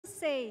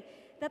say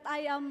that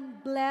I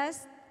am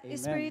blessed Amen.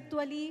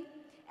 spiritually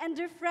and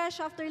refreshed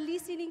after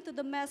listening to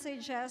the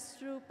messages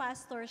through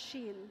Pastor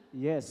Shin.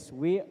 Yes,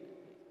 we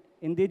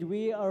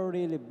are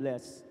really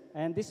blessed.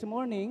 And this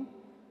morning,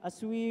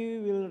 as we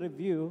will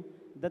review,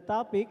 the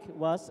topic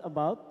was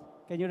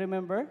about, can you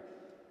remember?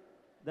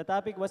 The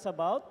topic was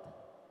about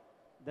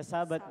the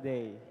Sabbath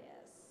day.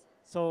 Yes.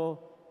 So,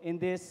 in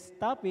this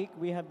topic,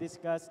 we have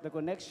discussed the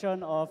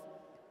connection of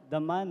the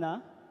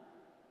manna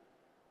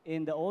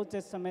in the Old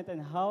Testament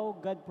and how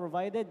God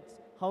provided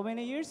how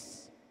many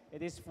years?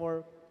 It is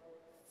for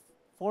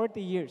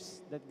 40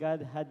 years that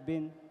God had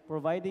been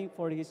providing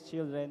for his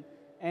children,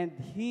 and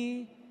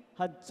he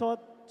had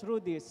taught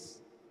through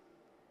this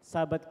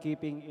Sabbath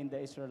keeping in the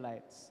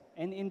Israelites.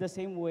 And in the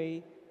same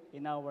way,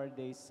 in our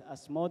days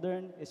as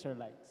modern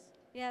Israelites.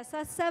 Yes,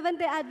 as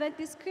Seventh-day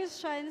Adventist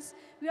Christians,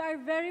 we are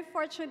very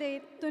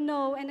fortunate to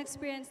know and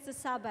experience the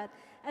Sabbath,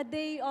 a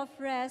day of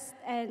rest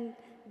and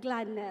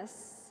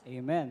gladness.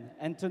 Amen.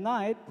 And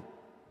tonight,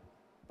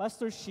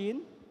 Pastor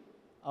Shin,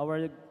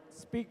 our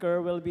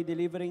speaker, will be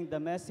delivering the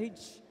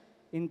message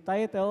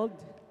entitled,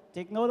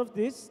 take note of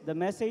this, the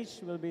message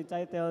will be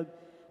entitled,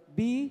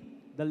 Be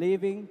the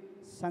Living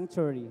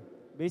Sanctuary.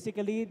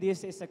 Basically,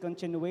 this is a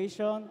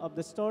continuation of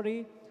the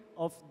story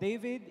of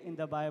David in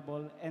the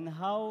Bible and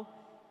how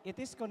it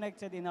is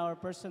connected in our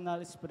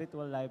personal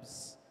spiritual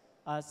lives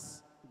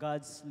as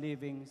God's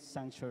living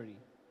sanctuary.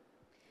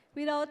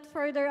 Without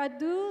further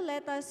ado,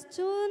 let us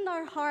tune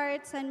our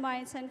hearts and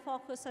minds and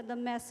focus on the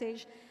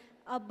message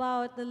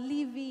about the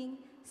living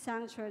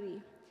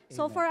sanctuary.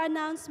 So Amen. for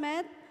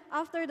announcement,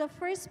 after the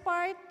first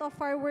part of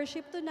our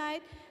worship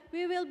tonight,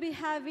 we will be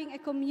having a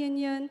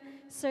communion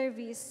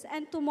service.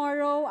 And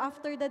tomorrow,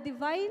 after the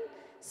divine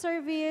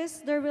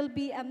service, there will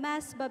be a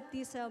mass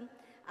baptism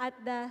at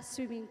the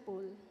swimming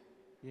pool.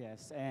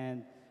 Yes,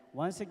 and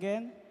once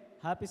again,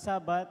 happy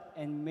Sabbath,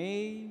 and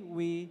may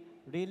we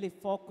really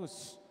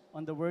focus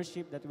on the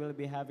worship that we'll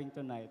be having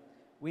tonight.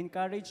 We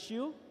encourage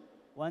you,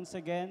 once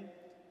again,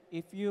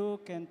 if you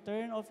can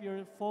turn off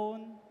your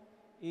phone,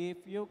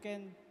 if you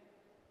can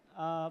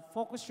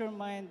focus your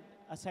mind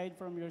aside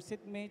from your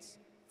seatmates,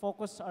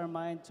 focus our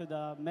mind to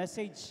the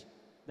message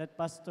that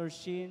Pastor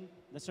Shin,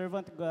 the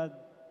servant of God,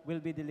 will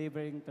be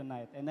delivering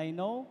tonight. And I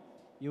know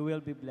you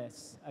will be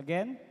blessed.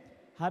 Again,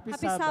 Happy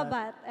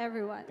Sabbath,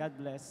 everyone. God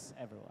bless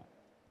everyone.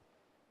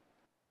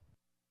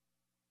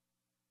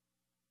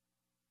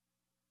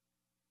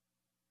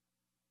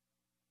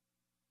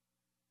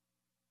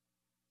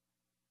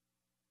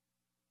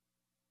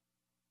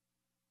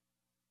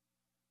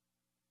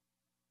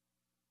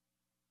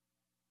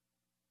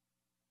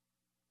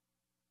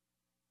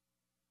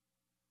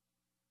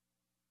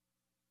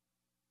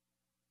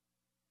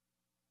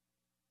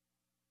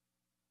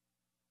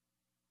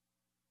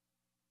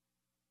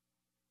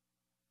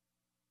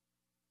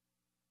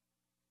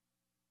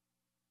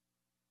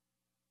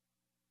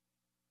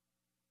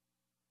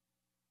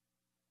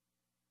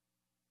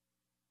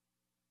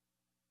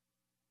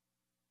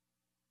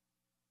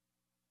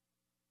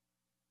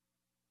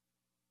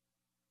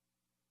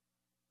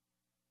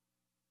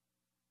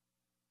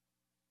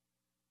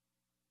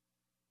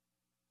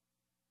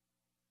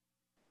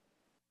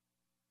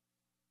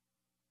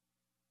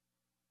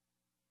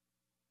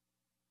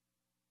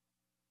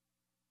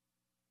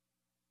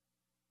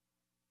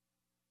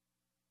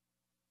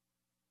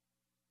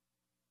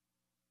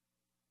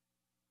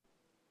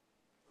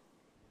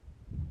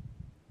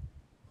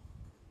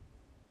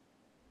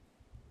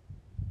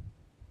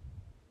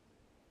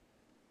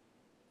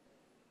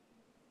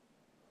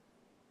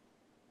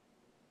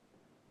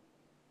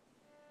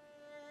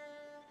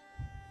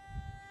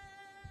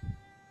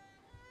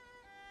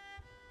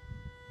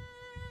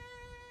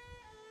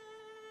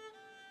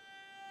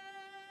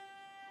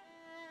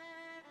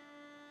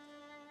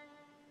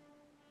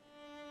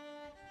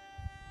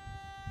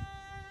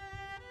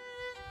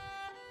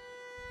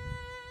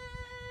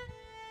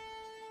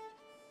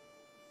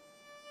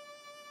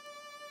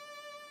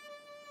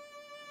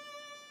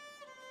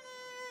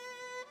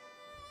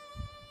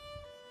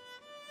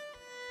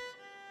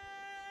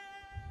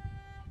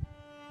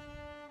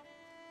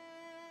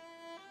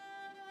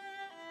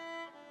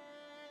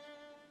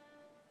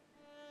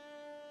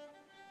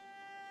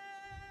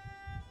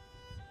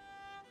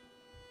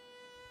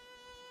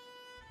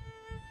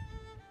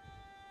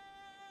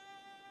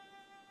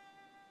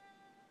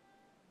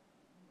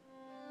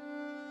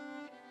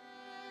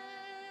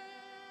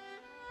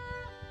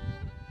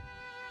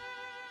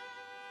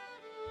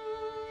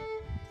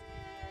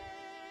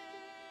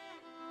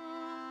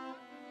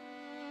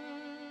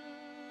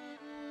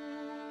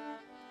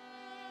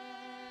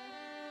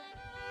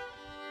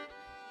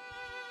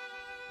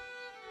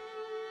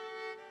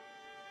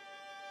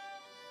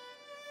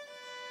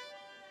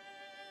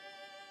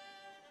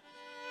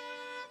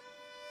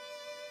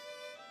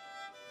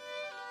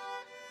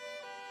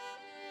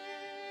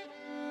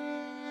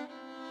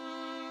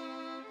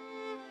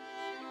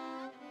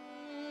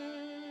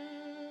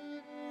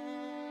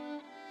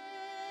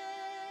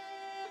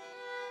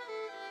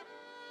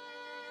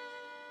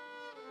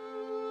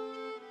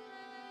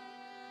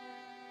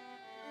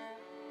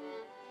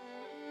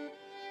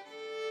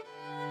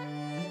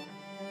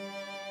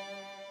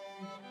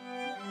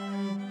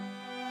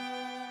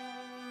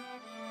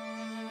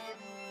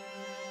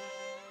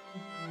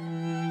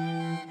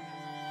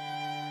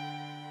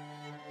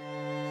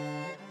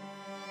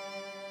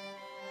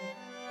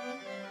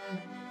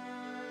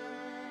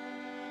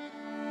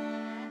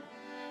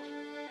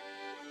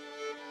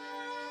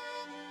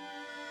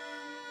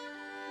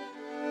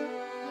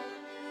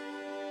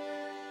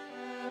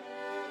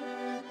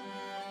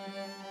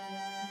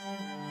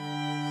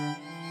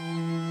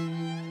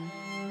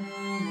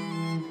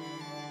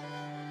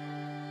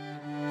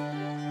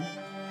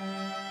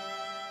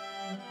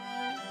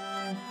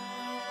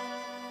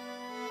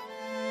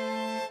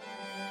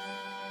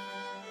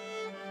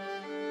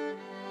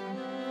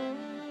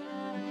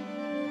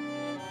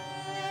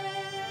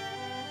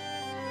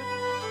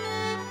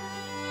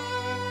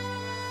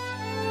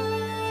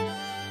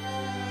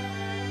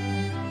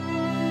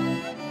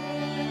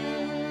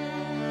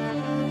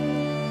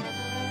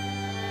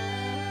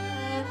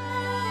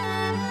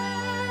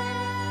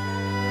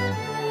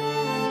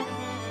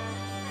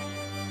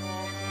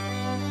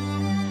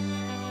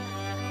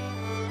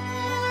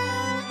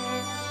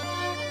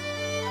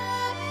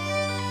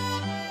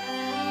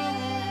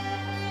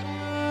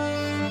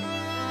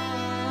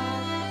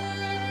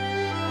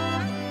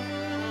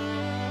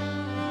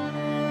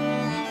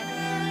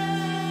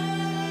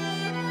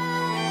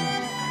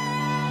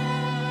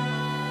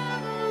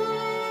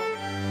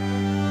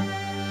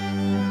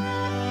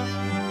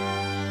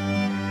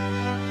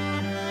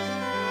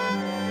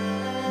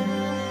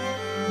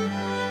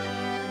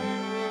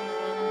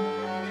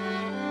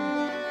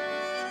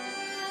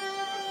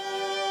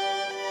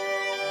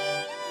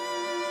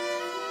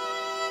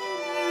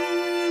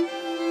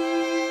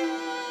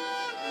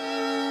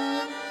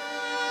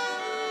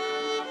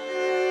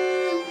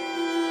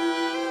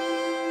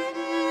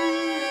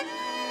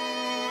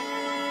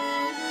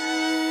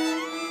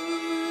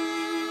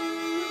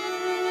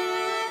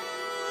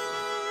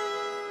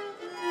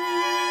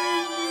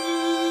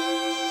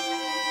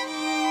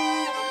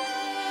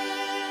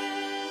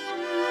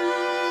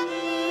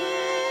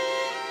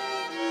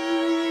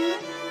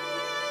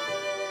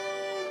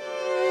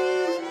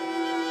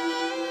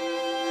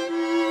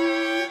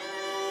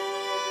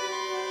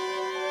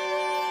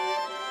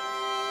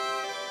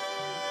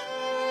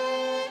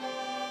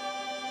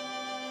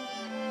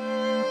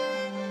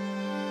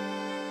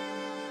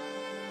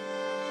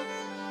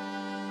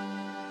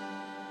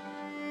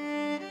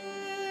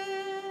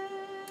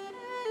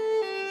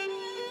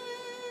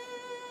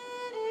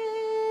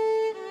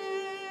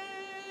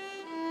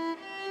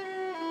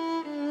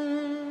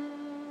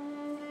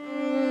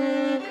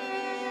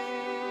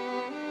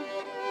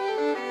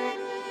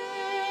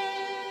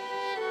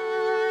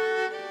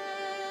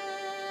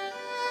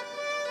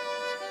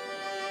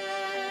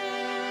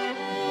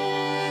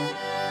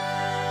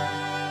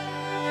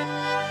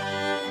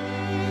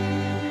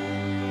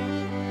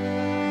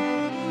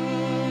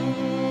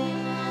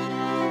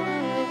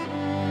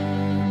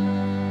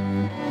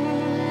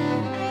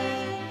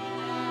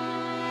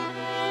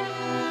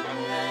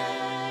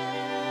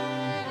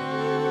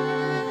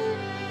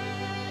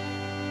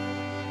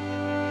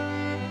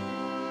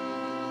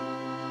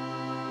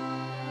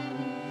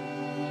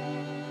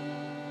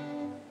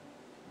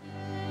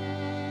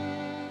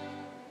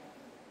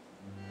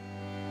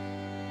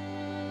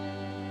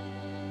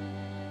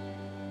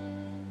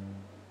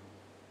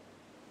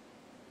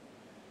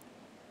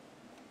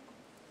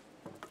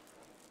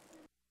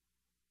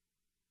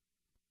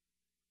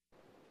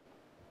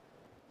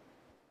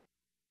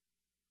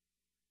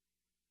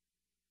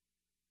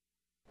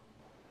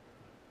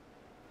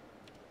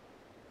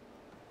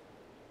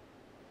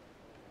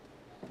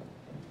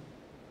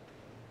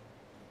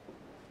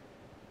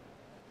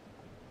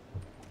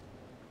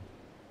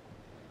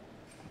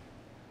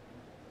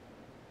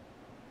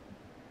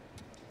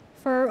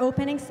 For our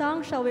opening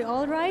song, shall we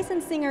all rise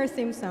and sing our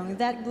theme song,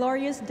 That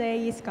Glorious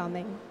Day is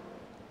Coming.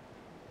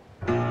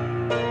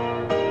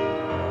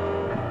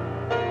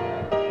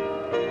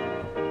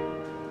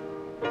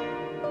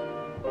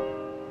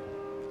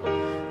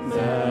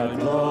 That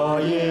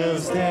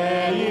glorious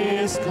day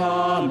is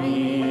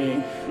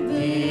coming,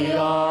 the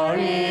hour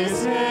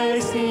is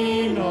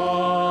hasting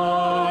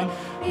on,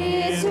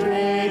 its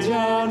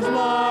radiant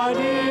light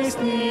is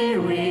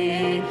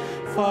nearing,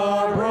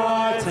 far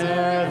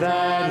brighter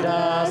than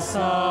the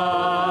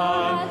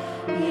sun.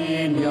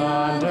 In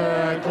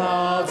yonder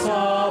clouds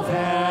of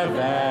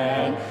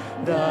heaven,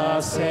 the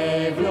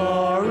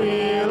Savior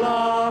will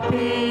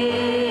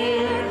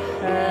appear,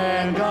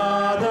 and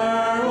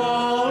gather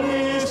all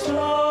his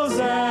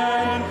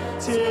chosen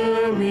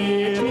to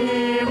meet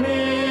him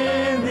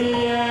in the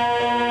air.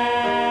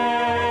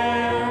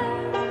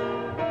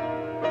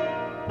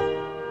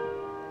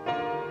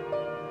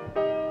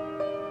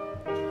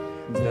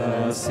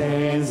 The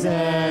saints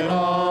and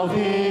all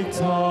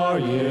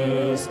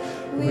victorious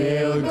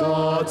will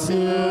go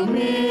to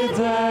meet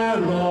the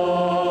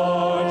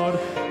Lord,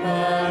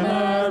 and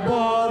earth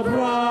both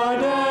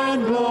bright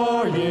and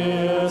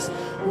glorious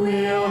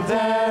will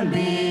then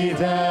be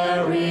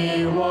their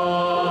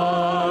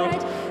reward.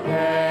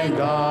 And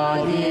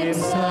God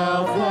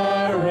himself,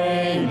 the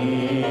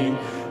reigning,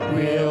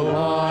 will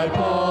wipe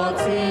all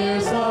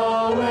tears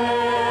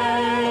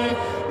away,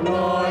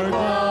 nor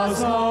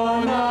clouds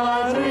on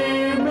earth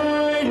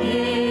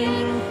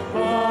remaining,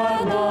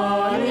 but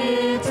one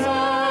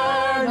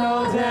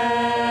eternal day.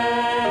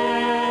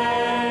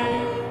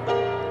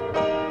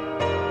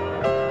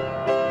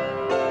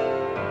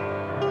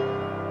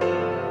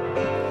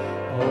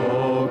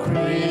 O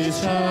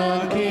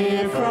Christian,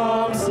 keep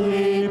from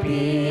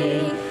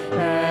sleeping,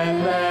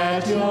 and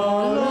let your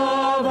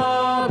love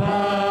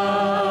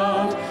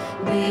abound.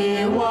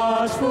 Be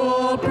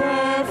watchful,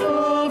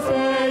 prayerful,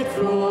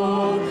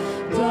 faithful,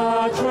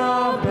 the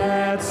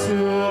trumpet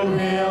soon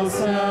will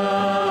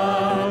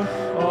sound.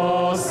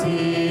 O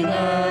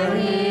sinner,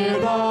 hear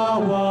the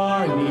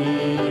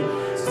warning,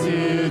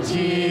 to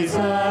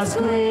Jesus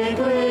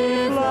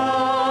quickly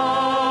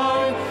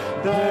fly.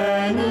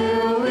 Then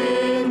you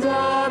in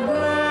the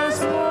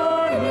blessed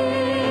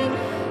morning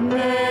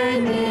may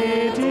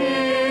meet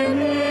him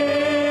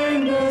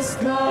in the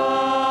sky.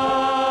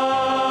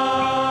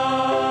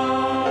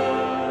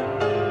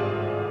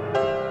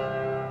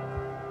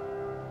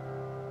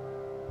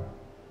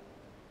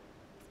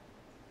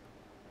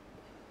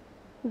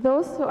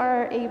 Those who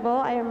are able,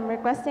 I am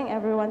requesting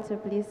everyone to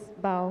please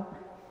bow.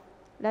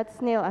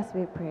 Let's kneel as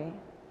we pray.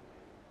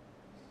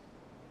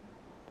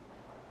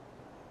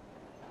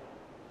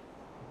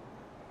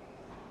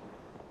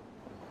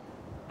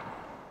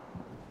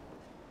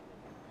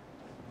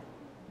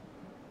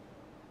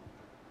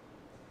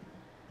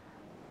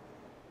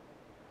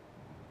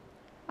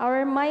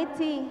 Our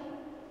mighty,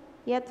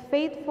 yet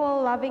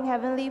faithful, loving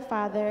Heavenly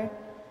Father,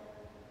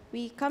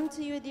 we come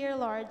to you, dear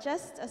Lord,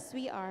 just as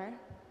we are.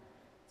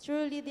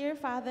 Truly, dear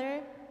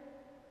Father,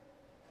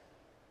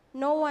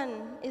 no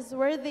one is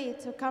worthy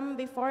to come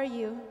before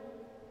you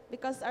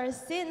because our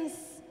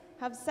sins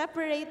have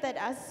separated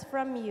us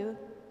from you.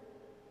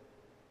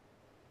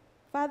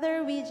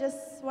 Father, we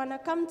just want to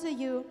come to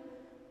you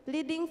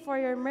pleading for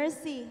your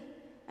mercy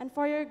and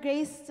for your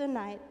grace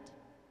tonight.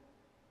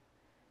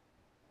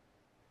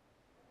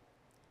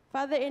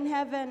 Father in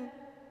heaven,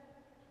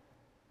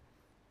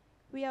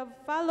 we have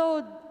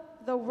followed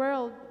the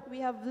world. We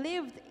have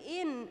lived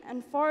in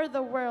and for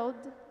the world.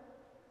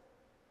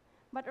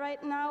 But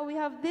right now, we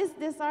have this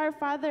desire,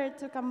 Father,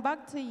 to come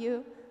back to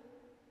you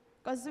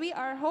because we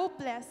are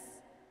hopeless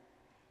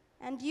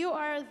and you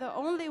are the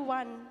only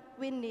one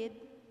we need.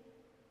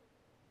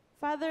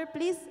 Father,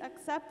 please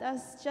accept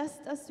us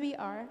just as we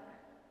are.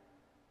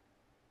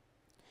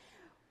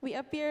 We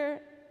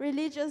appear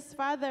religious,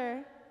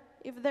 Father,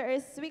 if there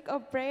is week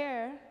of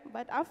prayer,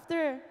 but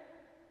after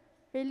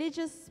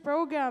religious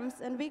programs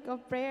and week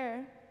of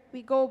prayer,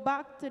 we go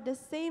back to the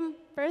same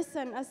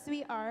person as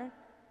we are.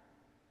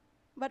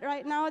 But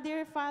right now,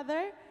 dear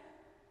Father,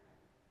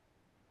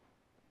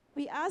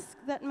 we ask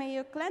that may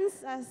you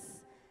cleanse us,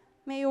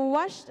 may you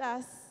wash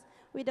us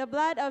with the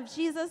blood of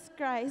Jesus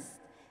Christ,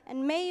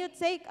 and may you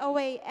take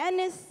away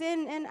any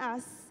sin in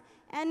us,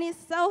 any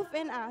self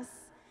in us.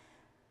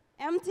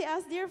 Empty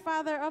us, dear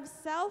Father, of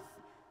self,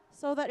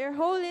 so that your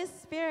Holy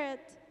Spirit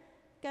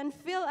can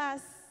fill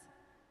us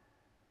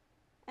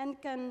and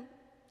can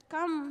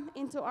come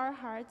into our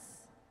hearts.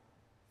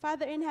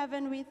 Father in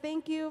heaven, we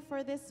thank you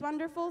for this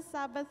wonderful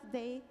Sabbath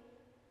day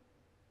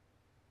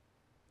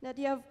that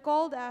you have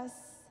called us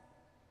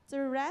to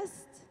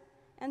rest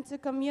and to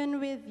commune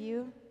with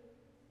you.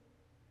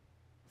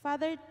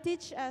 Father,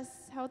 teach us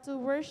how to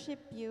worship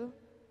you.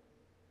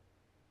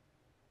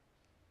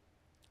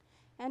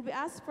 And we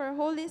ask for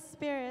Holy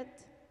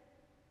Spirit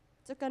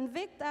to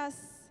convict us,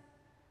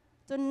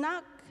 to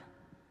knock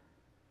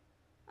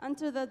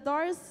unto the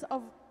doors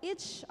of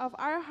each of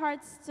our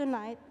hearts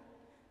tonight,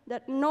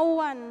 that no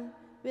one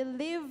will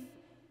leave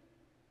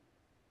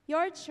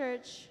your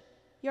church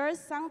your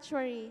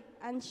sanctuary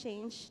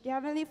unchanged. Dear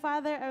Heavenly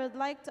Father, I would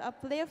like to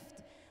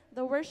uplift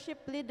the worship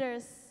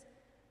leaders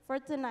for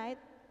tonight,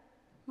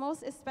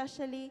 most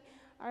especially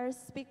our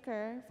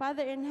speaker.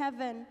 Father in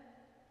heaven,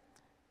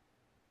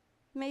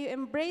 may you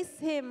embrace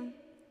him,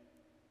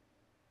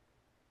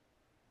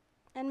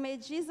 and may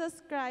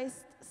Jesus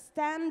Christ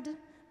stand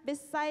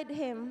beside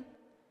him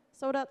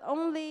so that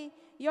only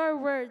your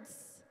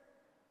words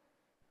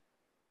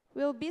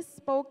will be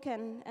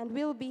spoken and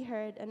will be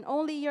heard, and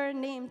only your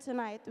name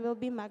tonight will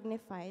be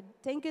magnified.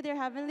 Thank you, dear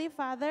Heavenly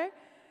Father,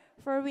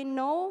 for we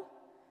know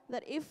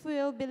that if we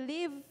will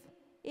believe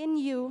in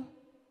you,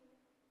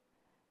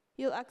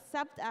 you'll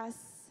accept us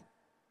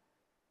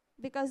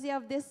because you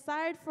have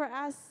desired for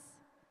us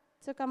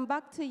to come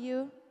back to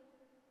you,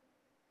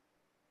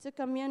 to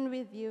commune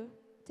with you.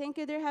 Thank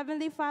you, dear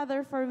Heavenly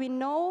Father, for we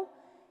know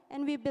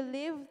and we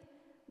believe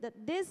that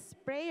this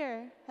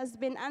prayer has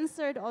been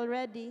answered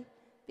already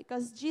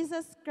because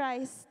Jesus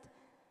Christ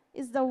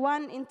is the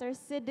one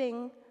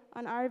interceding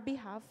on our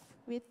behalf.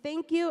 We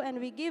thank you and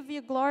we give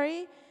you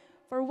glory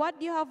for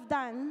what you have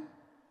done,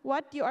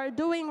 what you are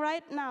doing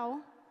right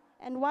now,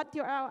 and what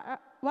you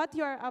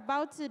are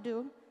about to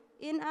do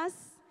in us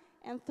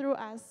and through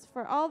us.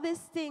 For all these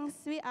things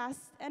we ask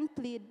and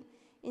plead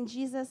in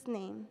Jesus'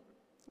 name.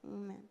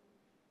 Amen.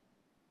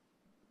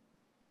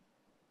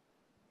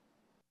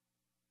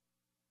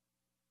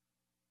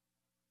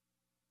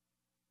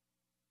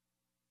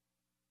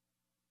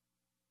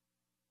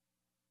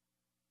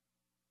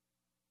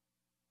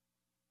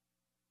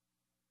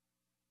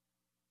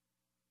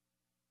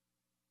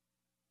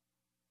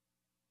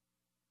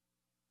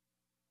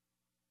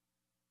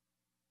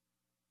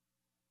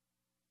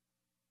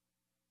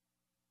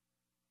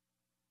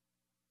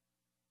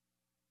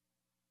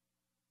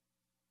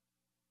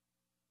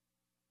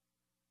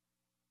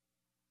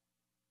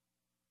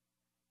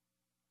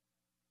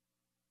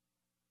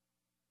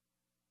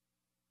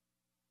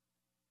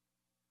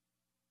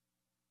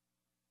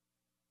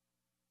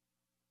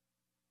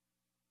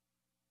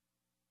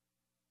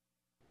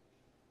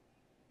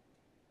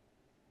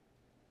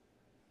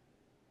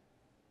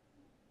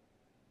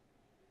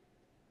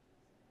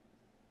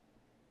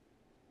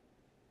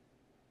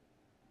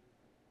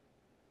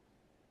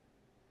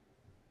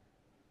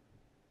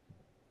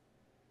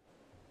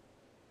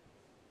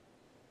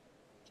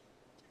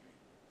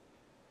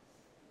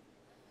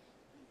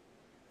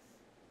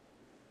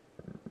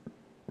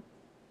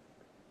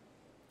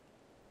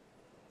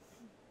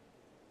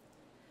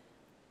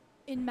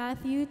 In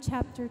Matthew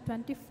chapter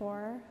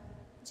 24,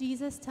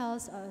 Jesus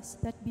tells us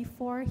that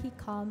before he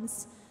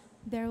comes,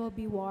 there will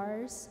be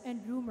wars and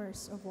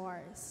rumors of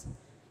wars,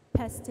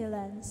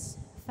 pestilence,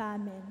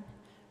 famine,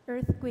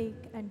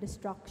 earthquake, and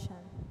destruction.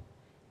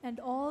 And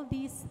all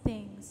these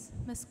things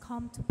must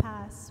come to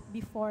pass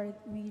before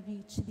we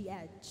reach the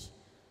edge.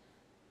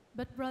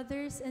 But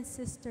brothers and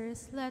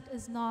sisters, let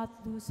us not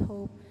lose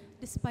hope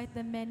despite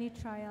the many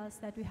trials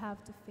that we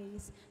have to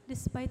face,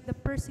 despite the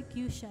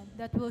persecution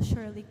that will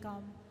surely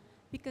come.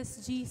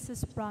 Because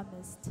Jesus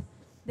promised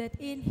that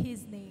in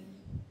his name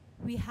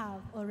we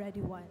have already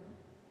won.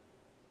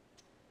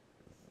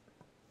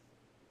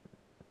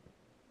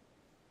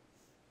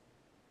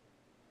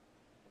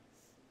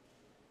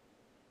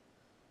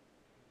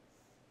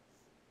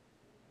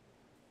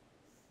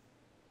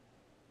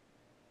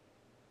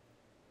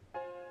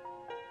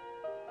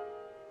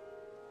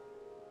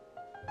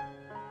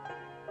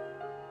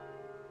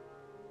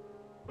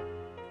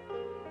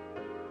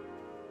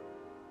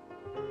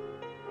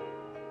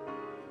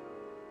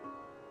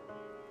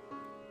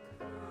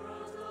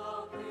 Caught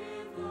up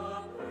in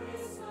the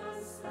prison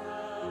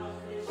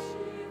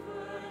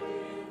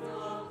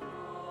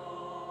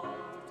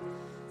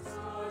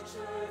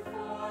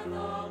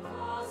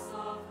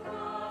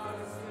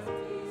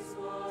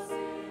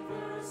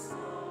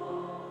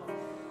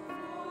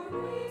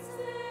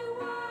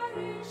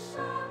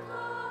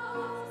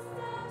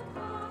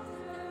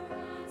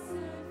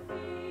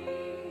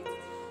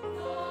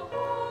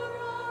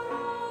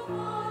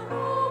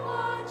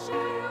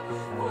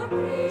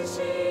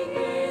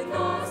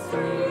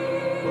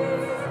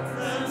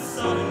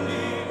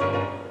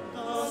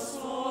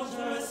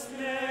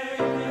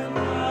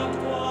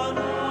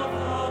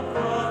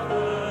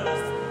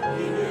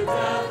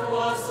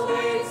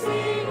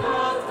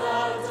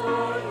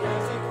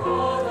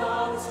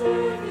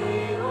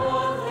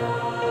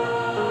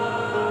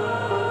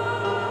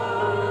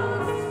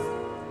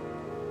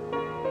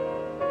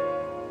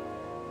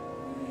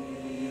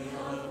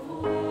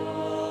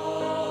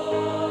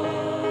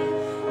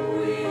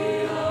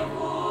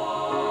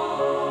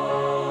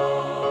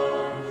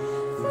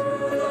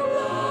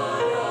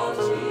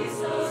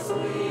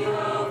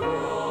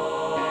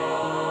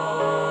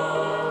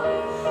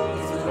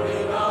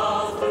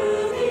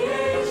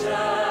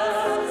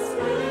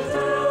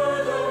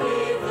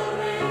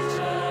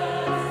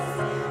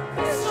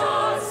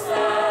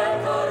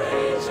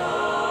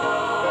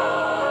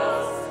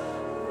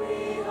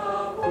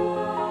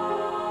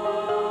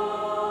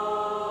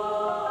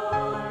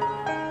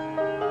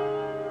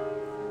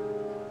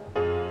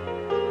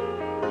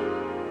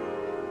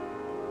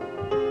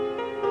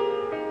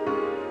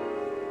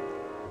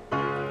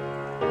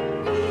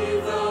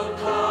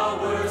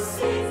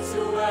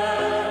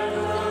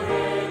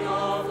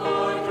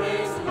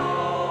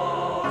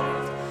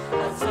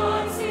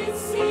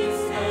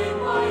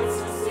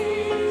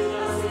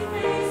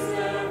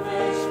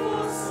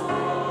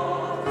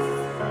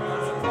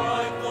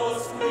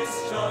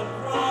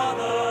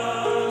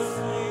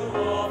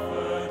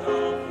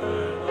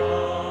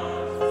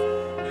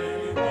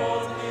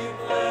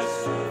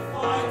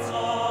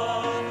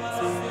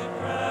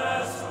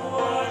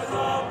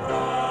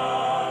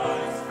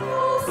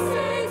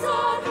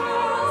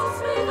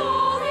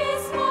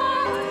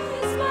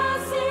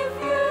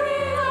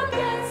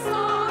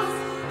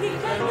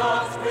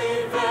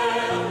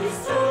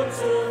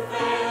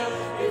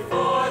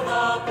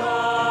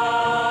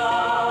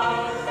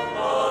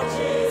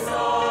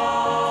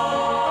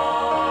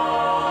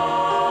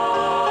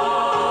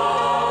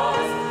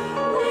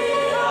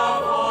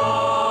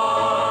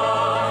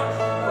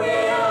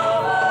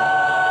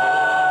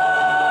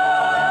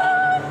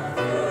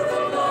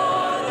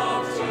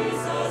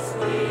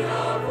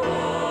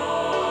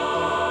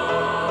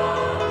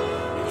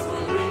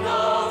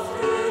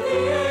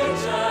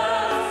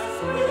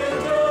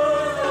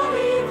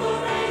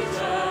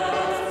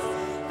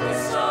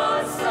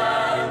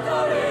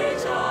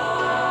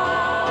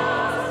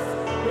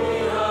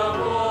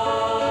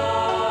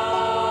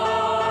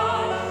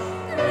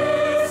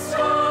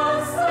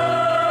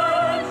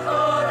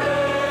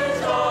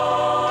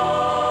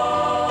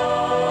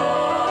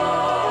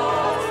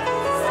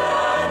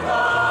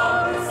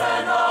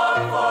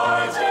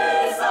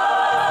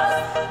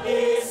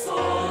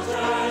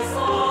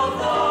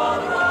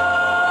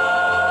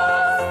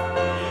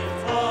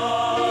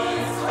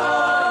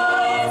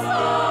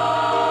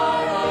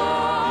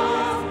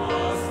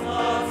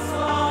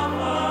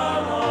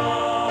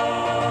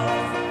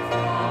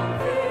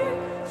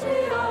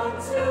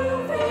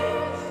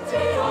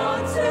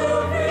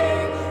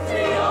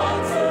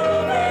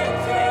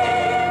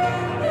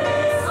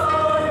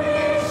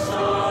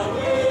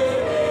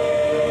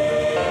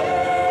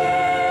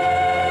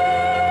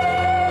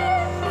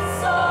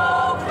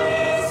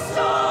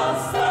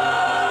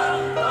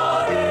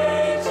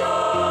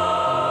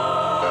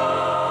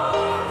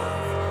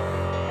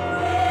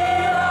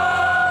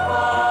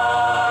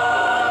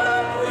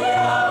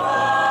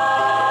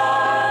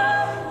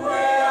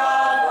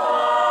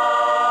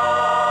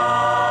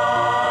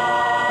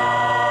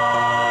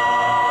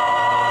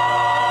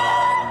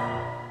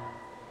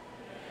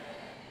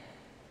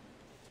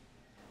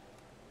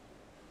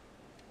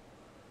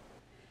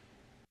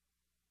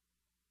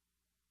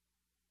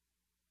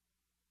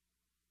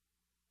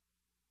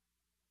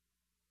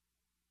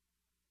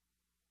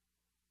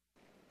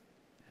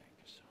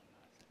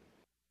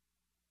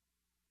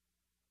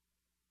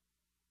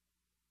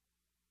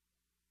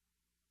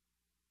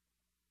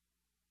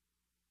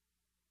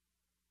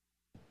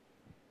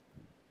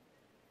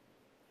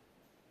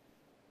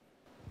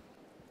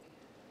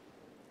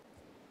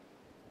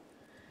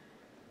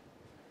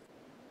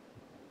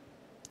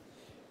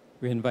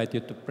We invite you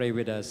to pray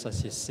with us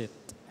as you sit.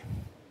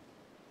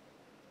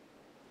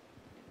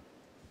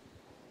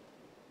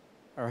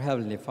 Our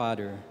Heavenly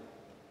Father,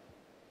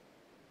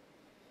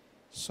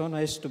 so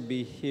nice to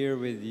be here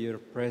with your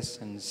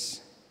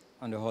presence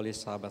on the Holy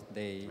Sabbath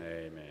day.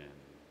 Amen.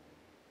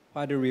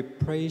 Father, we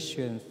praise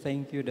you and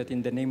thank you that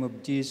in the name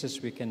of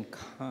Jesus we can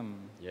come.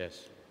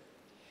 Yes.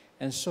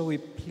 And so we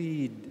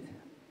plead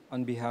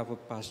on behalf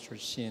of Pastor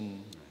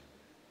Shin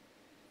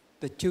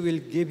that you will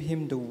give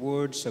him the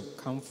words of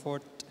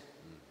comfort,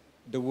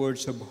 the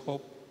words of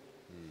hope,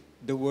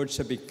 the words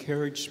of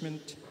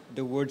encouragement,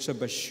 the words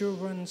of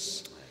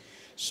assurance,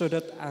 so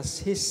that as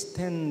he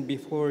stands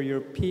before your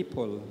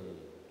people,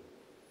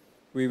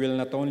 we will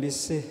not only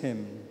see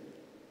him,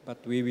 but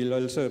we will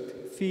also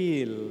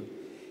feel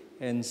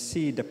and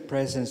see the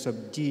presence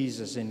of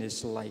Jesus in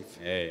his life.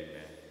 Amen.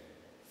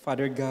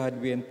 Father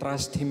God, we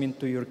entrust him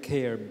into your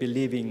care,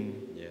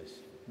 believing Yes.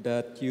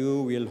 that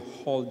you will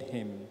hold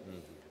him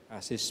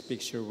as he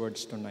speaks your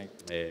words tonight.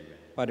 Amen.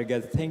 Father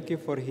God, thank you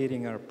for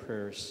hearing our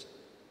prayers.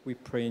 We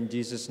pray in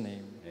Jesus'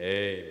 name.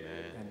 Amen.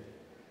 Amen.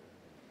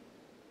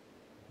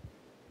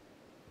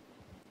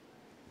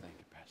 Thank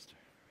you, Pastor.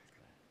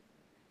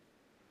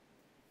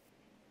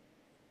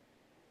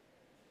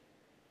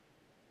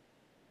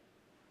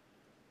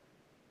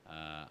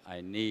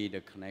 I need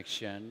a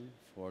connection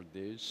for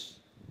this.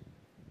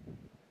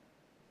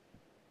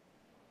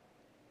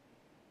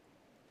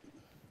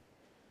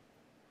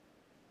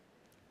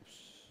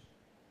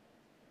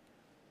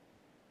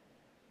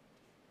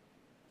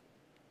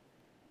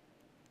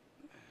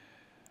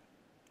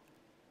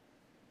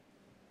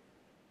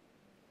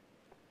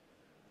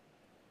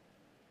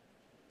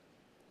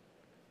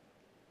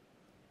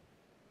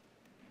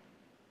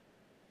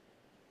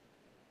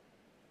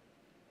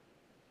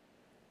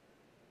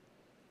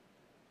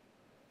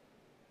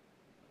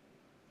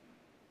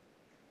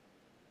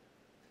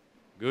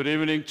 Good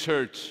evening,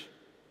 church.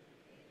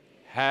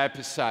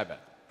 Happy Sabbath.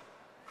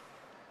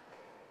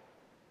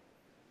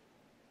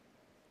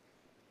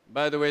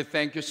 By the way,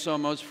 thank you so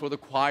much for the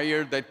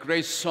choir, that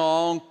great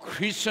song,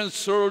 Christian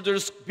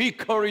Soldiers, Be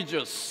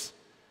Courageous.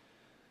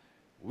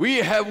 We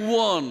have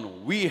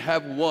won, we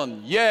have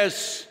won.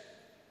 Yes,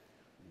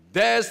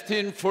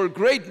 destined for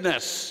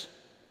greatness.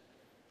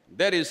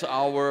 That is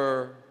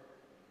our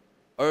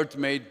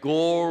ultimate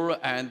goal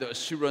and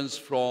assurance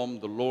from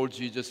the Lord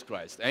Jesus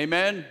Christ.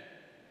 Amen.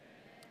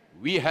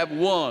 We have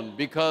won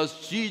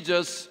because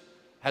Jesus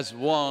has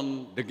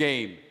won the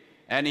game.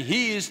 And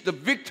he is the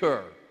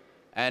victor,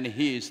 and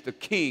he is the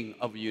King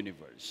of the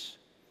universe.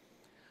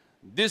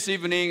 This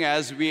evening,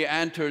 as we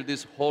enter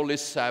this holy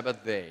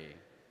Sabbath day,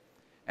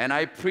 and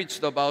I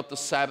preached about the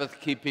Sabbath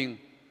keeping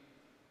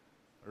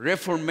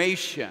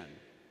reformation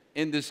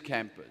in this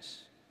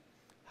campus,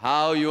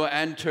 how you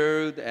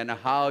entered and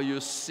how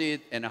you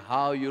sit and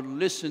how you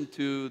listen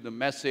to the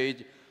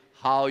message,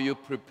 how you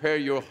prepare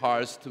your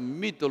hearts to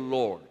meet the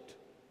Lord.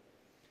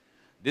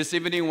 This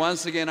evening,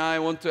 once again, I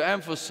want to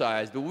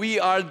emphasize that we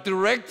are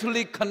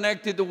directly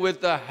connected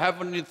with the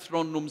heavenly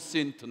throne room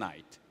scene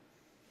tonight.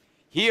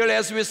 Here,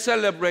 as we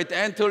celebrate,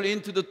 enter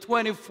into the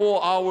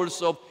 24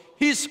 hours of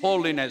His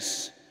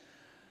holiness,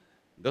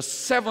 the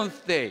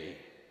seventh day.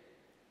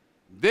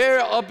 There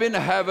up in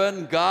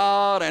heaven,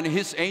 God and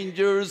His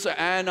angels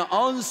and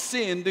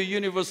unseen, the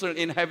universal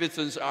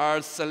inhabitants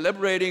are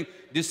celebrating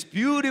this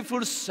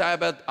beautiful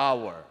Sabbath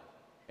hour.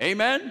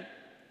 Amen?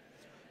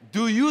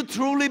 Do you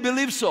truly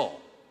believe so?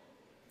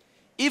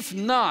 If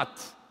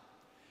not,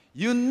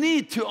 you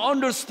need to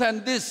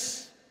understand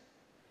this.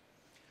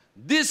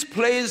 This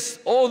place,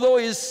 although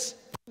is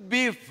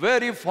be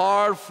very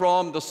far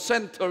from the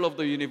center of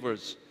the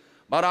universe,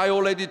 but I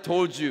already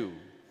told you,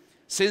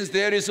 since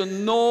there is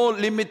no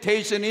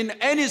limitation in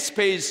any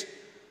space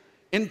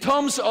in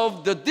terms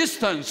of the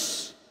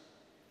distance,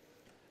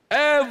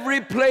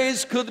 every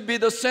place could be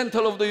the center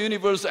of the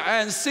universe.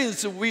 And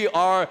since we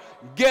are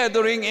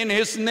gathering in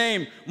His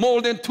name,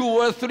 more than 2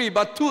 or 3,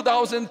 but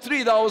 2,000,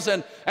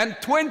 3,000, and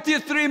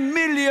 23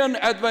 million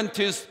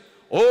Adventists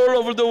all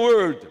over the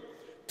world,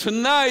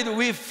 tonight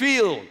we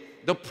feel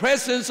the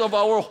presence of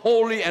our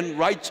holy and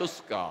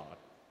righteous God.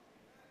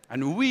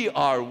 And we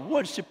are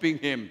worshiping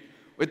Him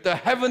with the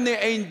heavenly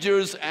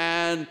angels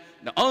and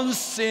the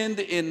unseen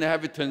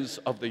inhabitants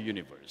of the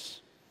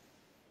universe.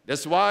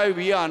 That's why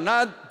we are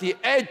not the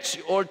edge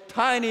or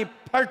tiny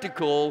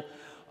particle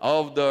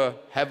of the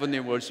heavenly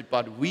worship,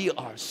 but we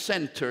are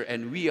center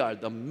and we are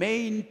the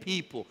main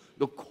people,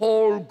 the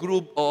core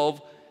group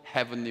of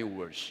heavenly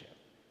worship.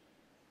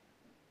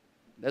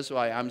 That's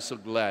why I'm so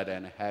glad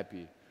and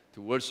happy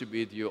to worship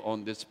with you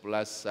on this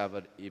blessed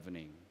Sabbath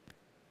evening.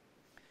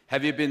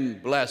 Have you been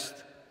blessed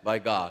by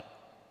God?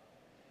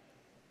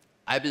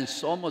 I've been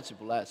so much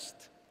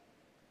blessed.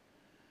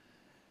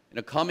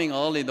 Coming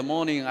early in the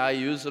morning, I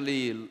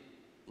usually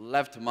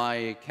left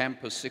my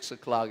campus 6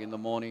 o'clock in the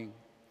morning.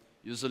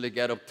 Usually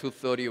get up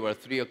 2:30 or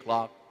 3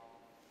 o'clock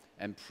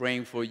and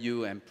praying for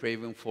you and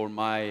praying for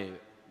my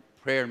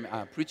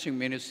preaching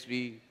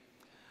ministry.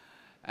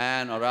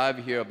 And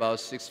arrive here about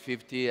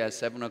 6:50 at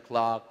 7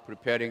 o'clock,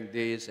 preparing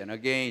this. And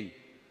again,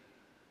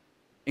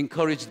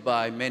 encouraged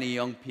by many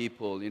young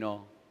people,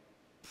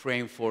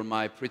 praying for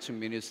my preaching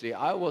ministry.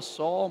 I was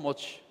so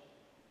much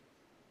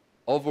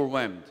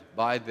overwhelmed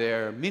by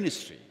their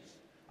ministry.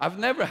 I've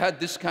never had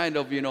this kind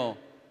of,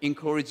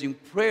 encouraging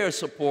prayer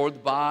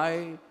support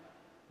by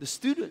the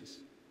students.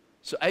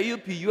 So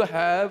AUP, you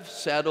have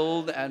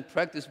settled and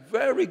practiced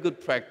very good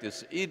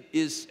practice. It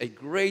is a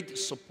great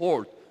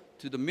support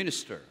to the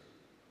minister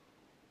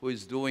who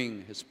is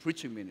doing his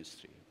preaching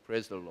ministry.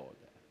 Praise the Lord.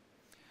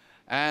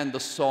 And the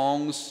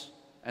songs,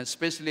 and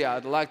especially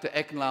I'd like to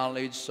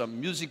acknowledge some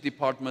music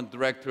department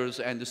directors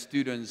and the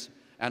students.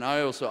 And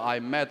I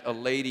met a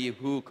lady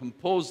who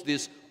composed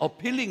this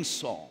appealing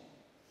song,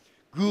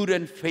 "Good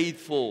and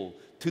faithful,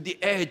 to the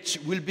edge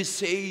will be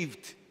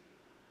saved."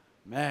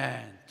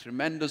 Man,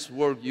 tremendous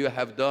work you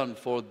have done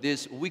for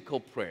this week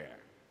of prayer.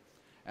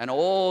 And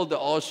all the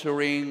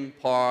ushering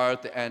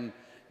part and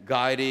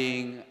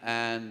guiding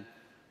and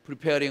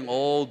preparing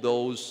all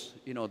those,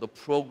 the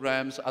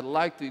programs. I'd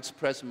like to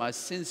express my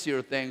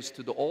sincere thanks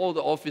to all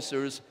the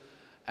officers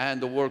and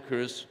the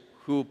workers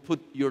who put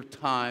your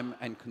time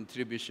and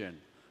contribution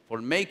for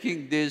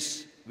making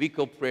this week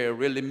of prayer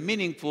really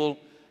meaningful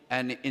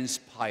and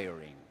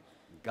inspiring.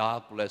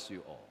 God bless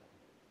you all.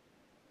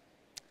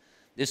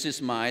 This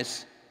is my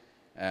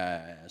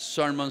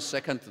sermon,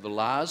 second to the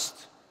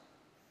last,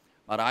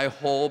 but I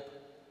hope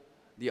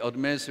the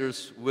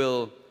administrators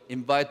will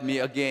invite me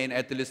again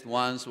at least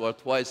once or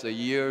twice a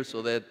year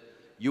so that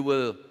you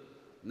will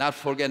not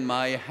forget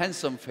my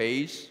handsome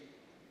face,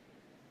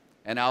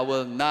 and I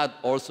will not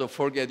also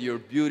forget your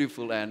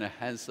beautiful and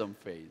handsome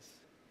face.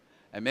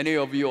 And many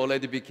of you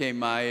already became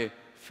my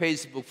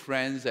Facebook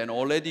friends, and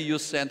already you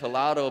sent a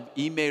lot of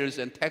emails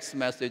and text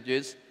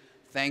messages.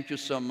 Thank you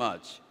so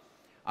much.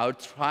 I'll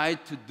try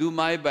to do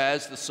my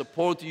best to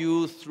support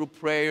you through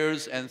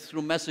prayers and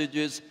through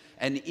messages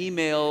and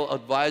email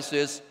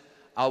advices.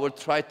 I will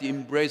try to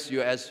embrace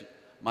you as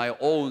my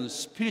own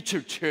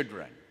spiritual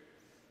children.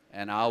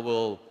 And I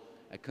will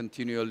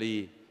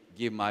continually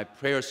give my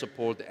prayer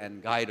support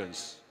and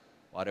guidance,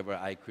 whatever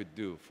I could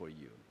do for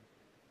you.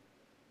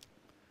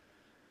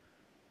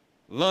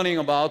 Learning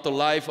about the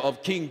life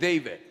of King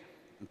David.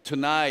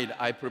 Tonight,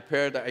 I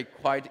prepared a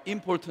quite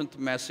important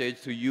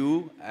message to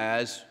you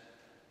as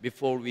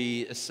before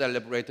we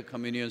celebrate the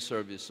communion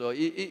service. So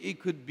it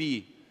could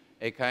be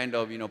a kind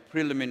of,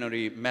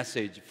 preliminary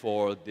message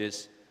for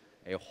this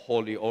a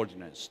holy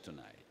ordinance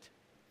tonight.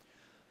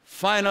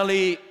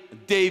 Finally,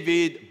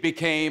 David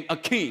became a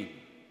king.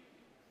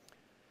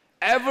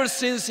 Ever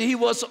since he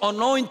was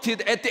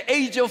anointed at the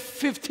age of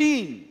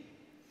 15,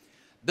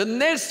 the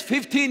next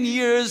 15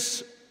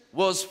 years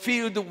was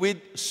filled with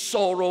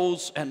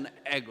sorrows and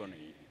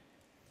agony.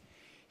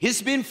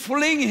 He's been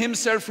fleeing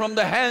himself from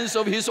the hands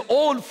of his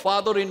own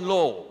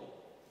father-in-law,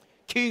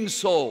 King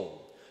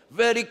Saul,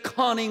 very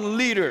cunning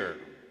leader.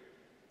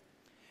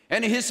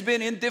 And he's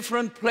been in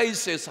different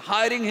places,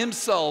 hiding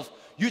himself.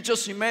 You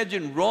just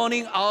imagine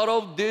running out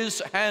of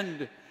this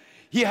hand.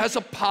 He has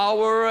a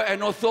power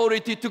and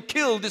authority to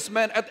kill this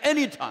man at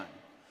any time.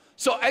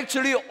 So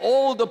actually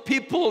all the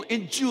people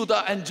in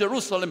Judah and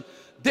Jerusalem,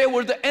 they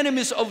were the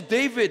enemies of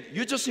David.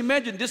 You just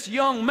imagine this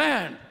young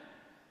man.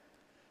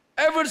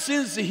 Ever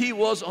since he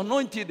was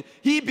anointed,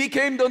 he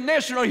became the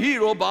national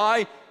hero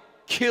by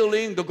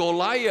killing the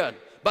Goliath.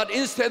 But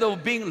instead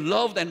of being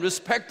loved and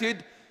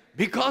respected,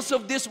 because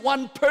of this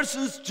one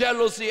person's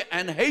jealousy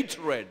and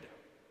hatred,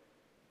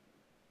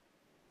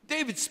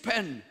 David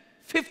spent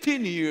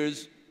 15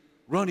 years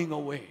running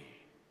away,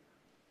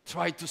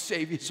 tried to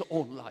save his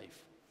own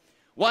life.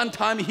 One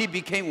time he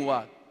became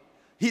what?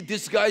 He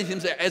disguised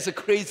himself as a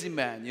crazy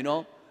man,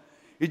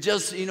 He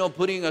just,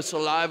 putting a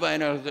saliva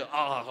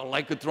and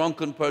like a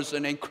drunken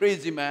person and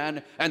crazy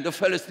man. And the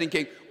fellows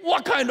thinking,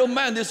 what kind of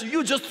man is this?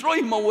 You just throw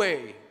him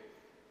away.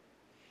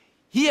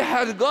 He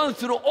had gone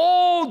through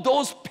all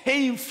those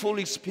painful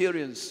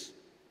experiences,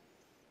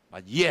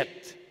 but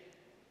yet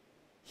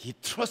he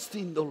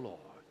trusted in the Lord.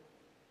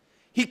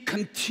 He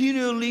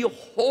continually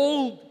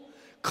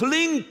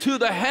cling to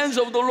the hands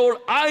of the Lord.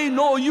 I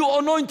know you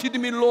anointed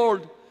me,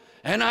 Lord,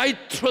 and I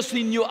trust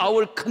in you. I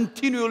will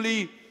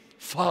continually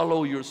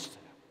follow your steps.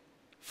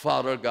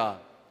 Father God,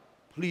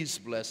 please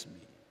bless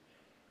me.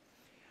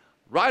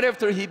 Right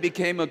after he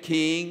became a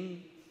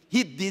king,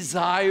 he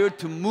desired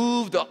to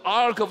move the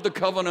Ark of the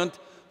Covenant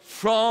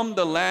from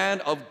the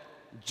land of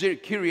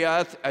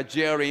Kiriath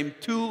Jearim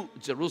to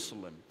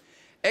Jerusalem.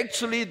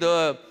 Actually,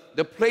 the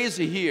place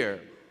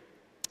here,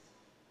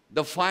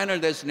 the final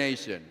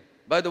destination.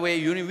 By the way,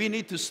 we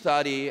need to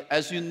study,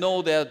 as you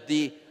know, that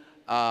the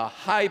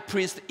high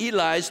priest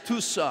Eli's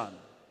two sons,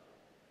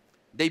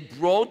 they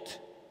brought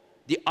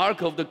the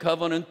Ark of the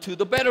Covenant to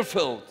the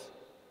battlefield.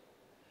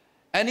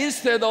 And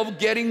instead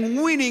of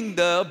winning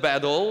the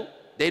battle,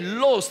 they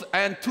lost,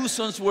 and two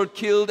sons were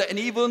killed, and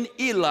even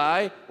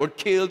Eli were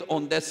killed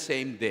on that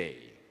same day.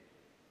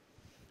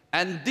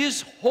 And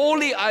this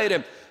holy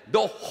item,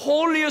 the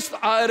holiest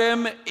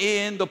item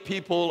in the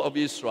people of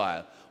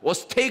Israel,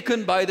 was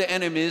taken by the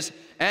enemies,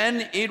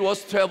 and it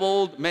was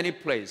traveled many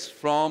places,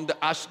 from the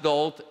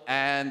Ashdod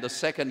and the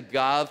second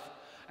Gath,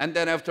 and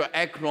then after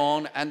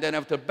Ekron, and then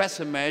after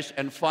Bethshemesh,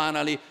 and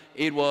finally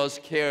it was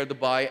carried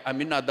by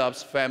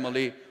Aminadab's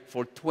family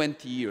for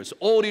 20 years.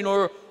 All in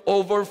all,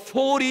 over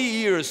 40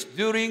 years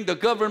during the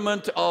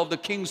government of the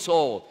King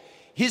Saul,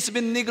 he's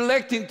been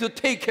neglecting to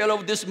take care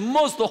of this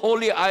most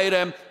holy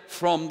item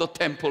from the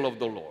temple of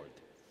the Lord.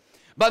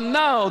 But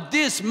now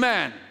this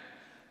man,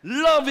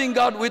 loving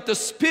God with a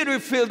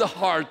spirit-filled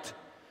heart,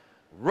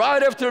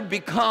 right after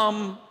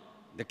become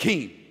the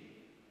king,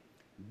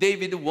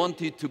 David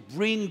wanted to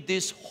bring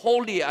this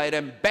holy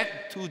item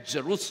back to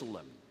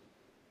Jerusalem.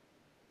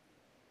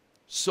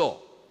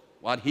 So,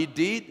 what he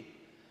did,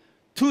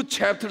 2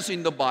 chapters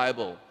in the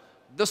Bible,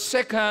 the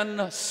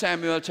 2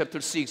 Samuel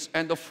chapter 6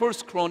 and the 1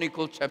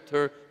 Chronicle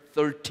chapter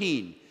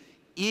 13,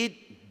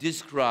 it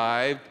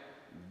described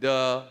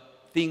the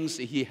things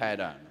he had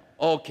done.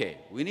 Okay,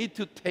 we need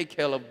to take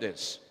care of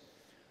this.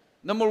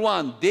 Number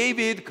 1,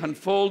 David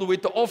conferred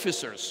with the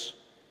officers,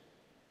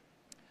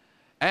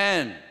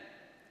 and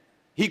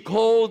he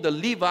called the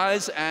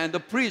Levites and the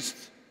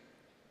priests.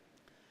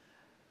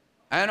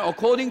 And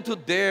according to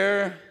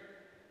their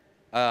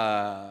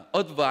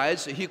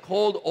advice, he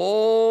called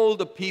all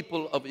the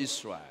people of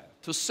Israel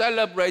to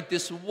celebrate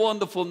this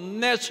wonderful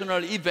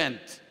national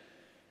event.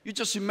 You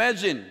just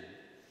imagine,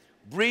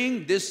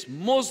 bring this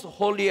most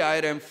holy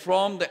item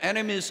from the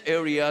enemy's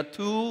area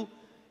to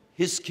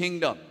his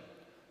kingdom.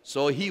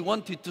 So he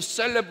wanted to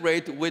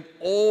celebrate with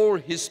all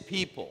his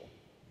people.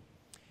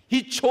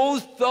 He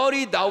chose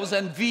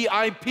 30,000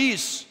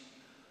 VIPs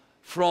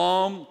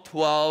from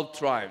 12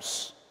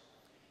 tribes.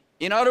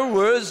 In other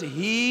words,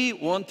 he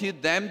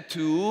wanted them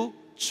to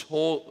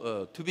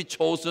be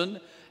chosen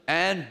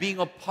and being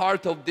a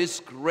part of this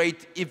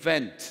great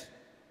event.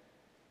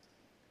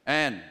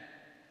 And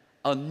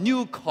a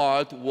new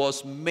card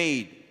was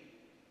made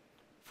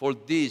for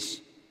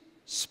this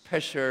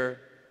special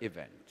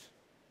event.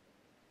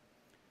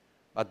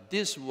 But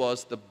this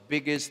was the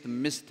biggest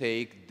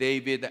mistake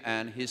David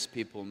and his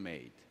people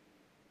made.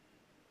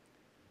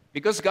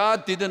 Because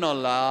God didn't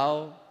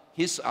allow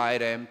his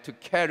item to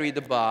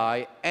carried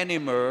by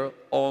animal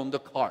on the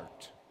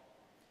cart.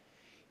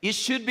 It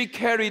should be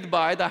carried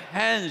by the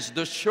hands,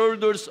 the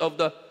shoulders of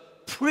the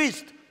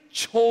priest,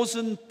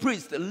 chosen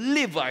priest,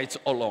 Levites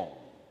alone.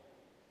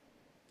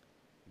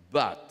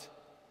 But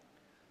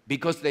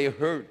because they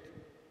heard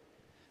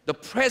the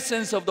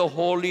presence of the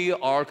holy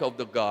ark of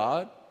the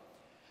God,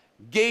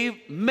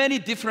 gave many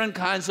different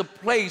kinds of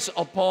plagues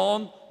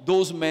upon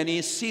those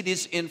many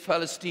cities in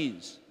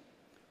Palestine.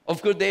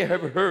 Of course, they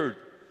have heard.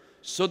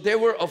 So they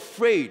were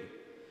afraid.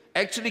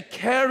 Actually,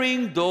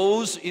 carrying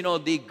those,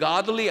 the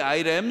godly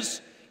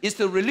items is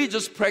the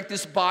religious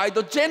practice by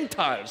the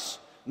Gentiles,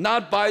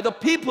 not by the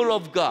people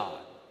of God.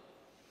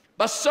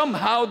 But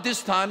somehow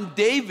this time,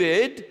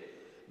 David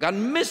got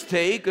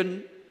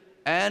mistaken,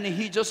 and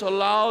he just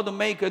allowed to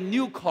make a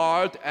new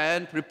cart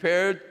and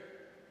prepared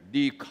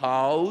the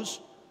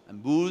cows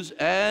and bulls,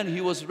 and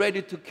he was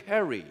ready to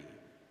carry.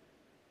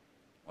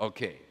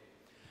 Okay.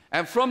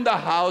 And from the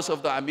house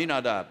of the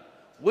Aminadab,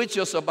 which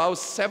was about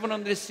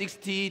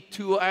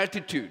 762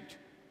 altitude,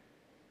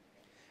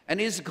 and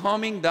it's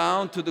coming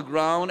down to the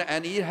ground,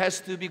 and it has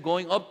to be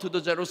going up to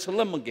the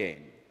Jerusalem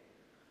again.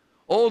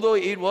 Although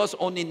it was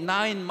only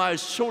 9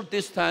 miles short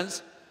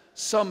distance,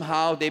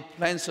 somehow they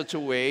planned such a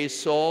way,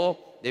 so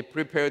they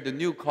prepared the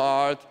new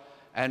cart,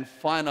 and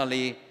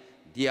finally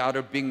the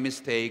other big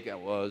mistake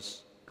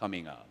was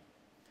coming up.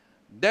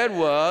 That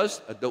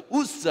was the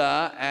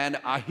Uzzah and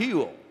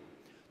Ahio,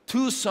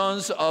 2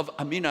 sons of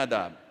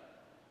Aminadab,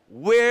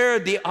 where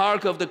the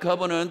Ark of the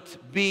Covenant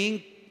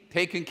being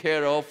taken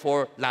care of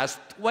for last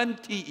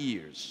 20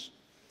 years.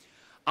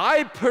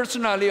 I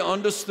personally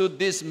understood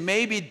this,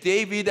 maybe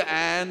David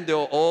and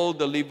all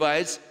the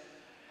Levites,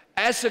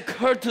 as a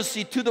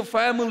courtesy to the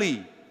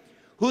family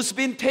who's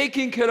been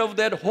taking care of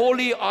that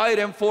holy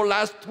item for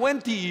last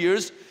 20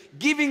 years,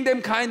 giving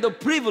them kind of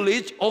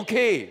privilege.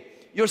 Okay,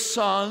 your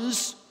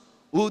sons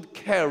would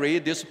carry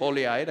this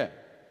holy item.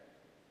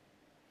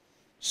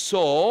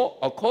 So,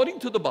 according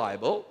to the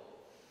Bible,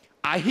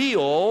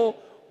 Ahio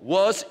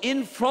was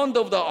in front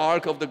of the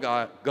Ark of the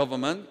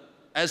government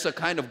as a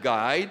kind of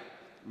guide,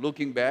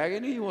 looking back,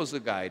 and he was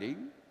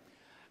guiding.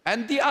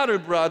 And the other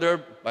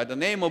brother, by the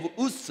name of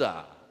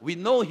Uzzah, we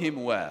know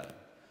him well,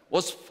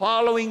 was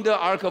following the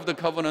Ark of the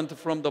Covenant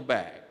from the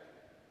back.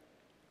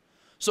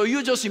 So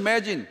you just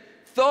imagine,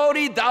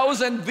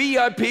 30,000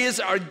 VIPs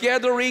are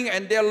gathering,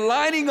 and they're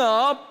lining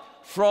up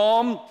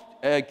from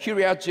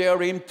Kiryat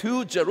Jearim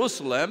to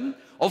Jerusalem.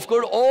 Of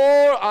course,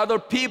 all other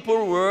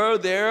people were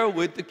there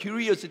with the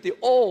curiosity.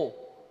 Oh,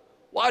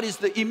 what is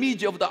the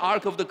image of the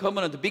Ark of the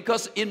Covenant?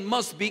 Because it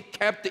must be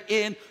kept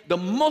in the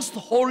most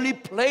holy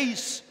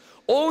place.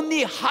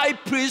 Only high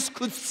priest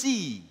could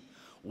see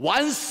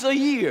once a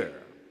year.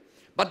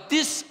 But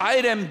this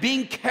item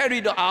being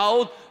carried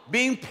out,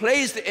 being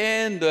placed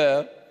in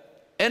the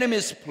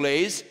enemy's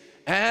place,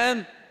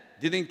 and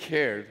didn't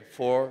care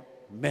for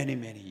many,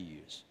 many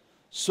years.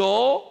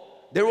 So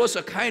there was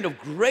a kind of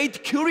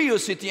great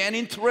curiosity and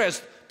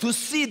interest to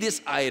see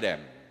this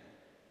item.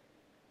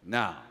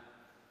 Now,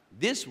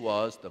 This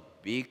was the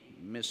big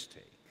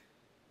mistake.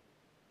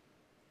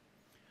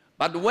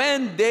 But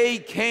when they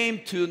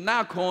came to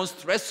Nachon's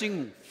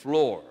threshing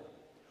floor,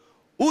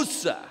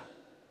 Uzzah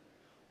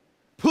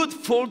put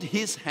forth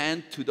his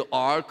hand to the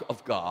ark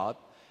of God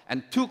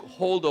and took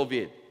hold of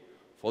it,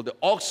 for the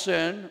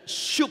oxen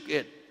shook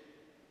it.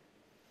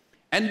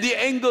 And the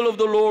anger of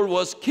the Lord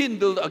was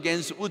kindled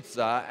against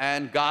Uzzah,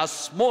 and God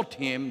smote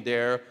him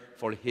there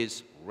for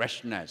his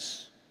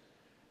rashness.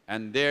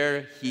 And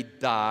there he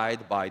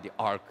died by the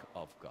ark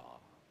of God.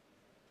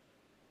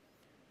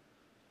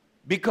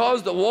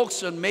 Because the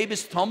oxen maybe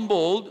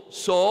stumbled,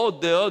 so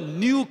the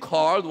new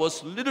cart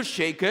was little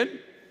shaken.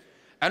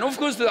 And of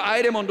course, the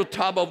item on the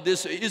top of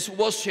this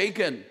was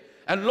shaken.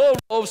 And all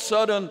of a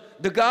sudden,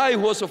 the guy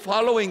who was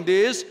following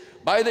this,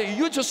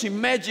 you just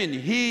imagine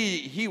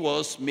he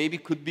was maybe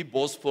could be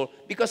boastful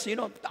because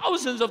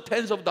thousands of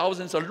tens of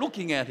thousands are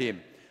looking at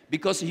him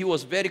because he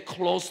was very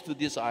close to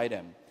this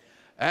item,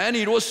 and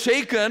it was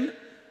shaken,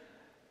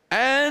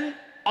 and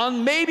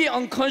maybe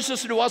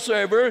unconsciously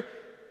whatsoever,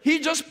 he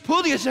just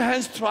put his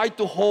hands, tried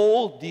to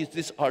hold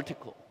this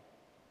article.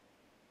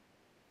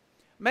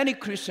 Many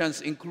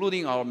Christians,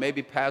 including our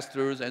maybe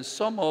pastors and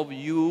some of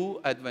you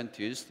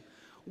Adventists,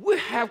 we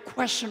have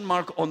question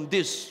mark on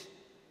this.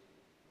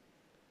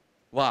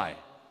 Why?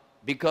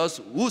 Because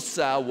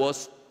Uzzah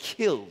was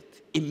killed,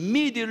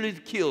 immediately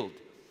killed.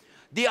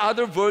 The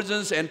other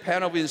versions and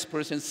pen of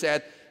inspiration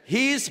said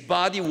his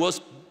body was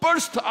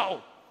burst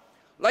out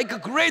like a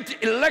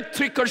great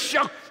electrical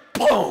shock,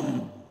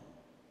 boom!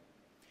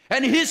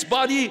 And his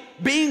body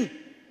being,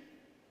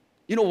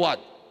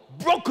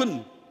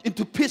 broken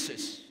into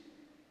pieces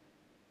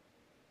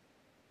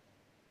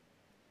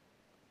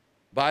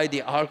by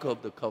the Ark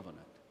of the Covenant.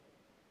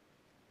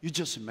 You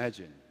just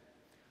imagine.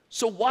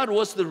 So what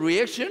was the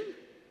reaction?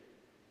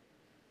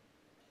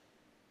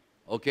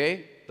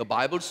 Okay, the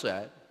Bible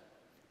said,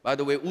 by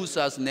the way,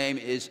 Uzzah's name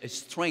is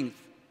strength.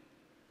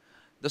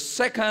 The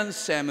 2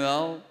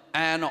 Samuel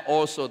and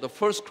also the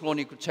 1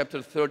 Chronicle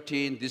chapter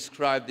 13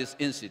 describe this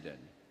incident.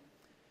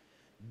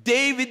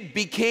 David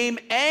became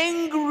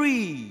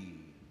angry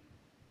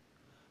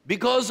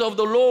because of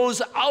the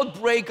Lord's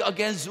outbreak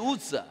against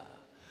Uzzah.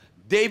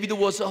 David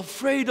was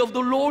afraid of the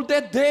Lord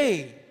that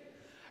day.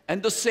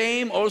 And the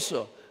same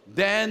also,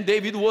 then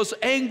David was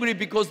angry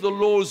because the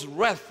Lord's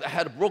wrath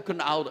had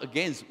broken out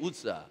against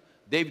Uzzah.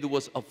 David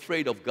was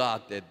afraid of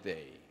God that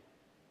day.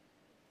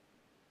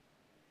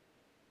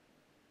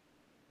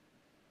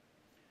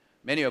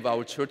 Many of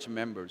our church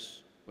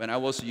members, when I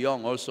was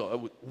young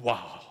also,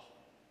 wow.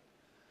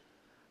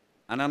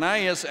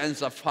 Ananias and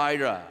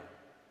Sapphira,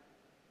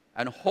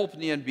 and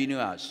Hophni and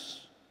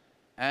Phinehas,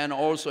 and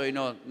also,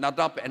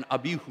 Nadab and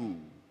Abihu.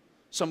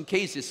 Some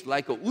cases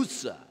like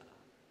Uzzah.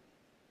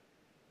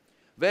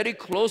 Very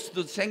close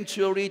to the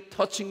sanctuary,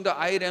 touching the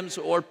items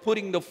or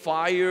putting the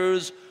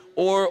fires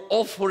or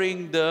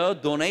offering the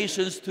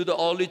donations to the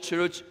early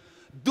church,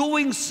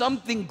 doing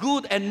something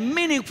good and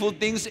meaningful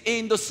things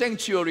in the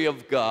sanctuary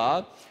of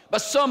God. But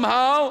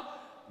somehow,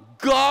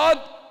 God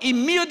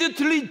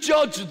immediately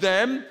judged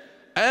them,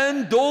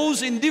 and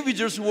those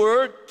individuals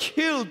were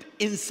killed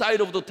inside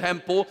of the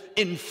temple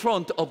in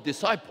front of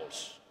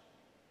disciples.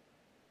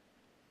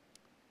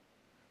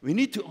 We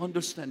need to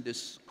understand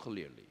this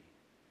clearly.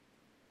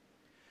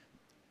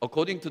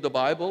 According to the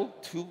Bible,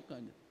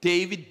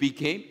 David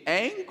became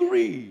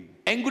angry.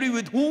 Angry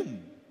with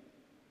whom?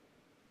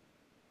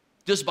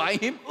 Just by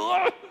him?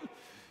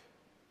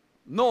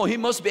 No, he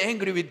must be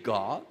angry with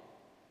God.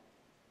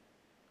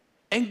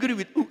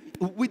 Angry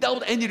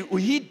without any,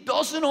 he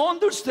doesn't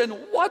understand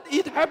what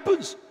it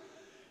happens.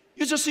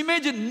 You just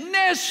imagine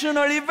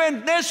national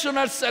event,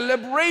 national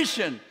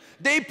celebration.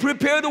 They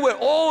prepared the way,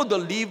 all the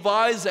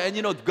Levites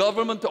and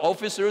government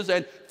officers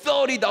and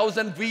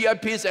 30,000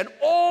 VIPs, and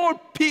all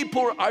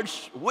people are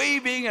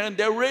waving and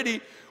they're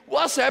ready.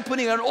 What's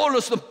happening? And all of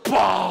a sudden,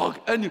 bang!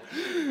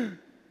 And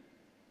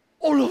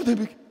all of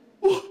them,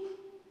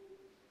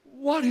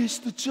 what is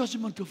the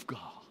judgment of God?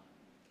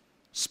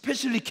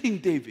 Especially King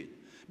David.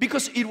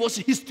 Because it was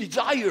his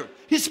desire,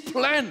 his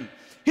plan,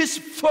 his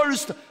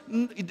first,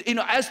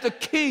 as the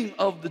king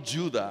of the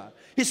Judah.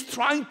 He's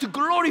trying to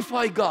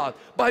glorify God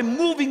by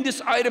moving this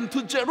item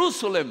to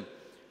Jerusalem.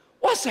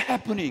 What's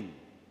happening?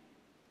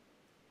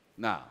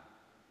 Now,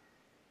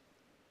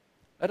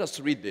 let us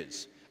read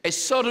this. A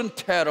sudden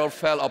terror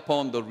fell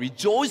upon the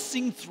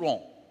rejoicing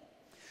throng.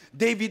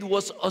 David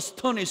was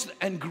astonished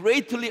and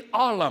greatly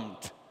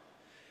alarmed.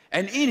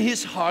 And in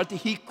his heart,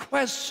 he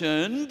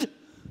questioned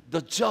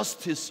the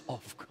justice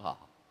of God.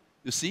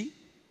 You see?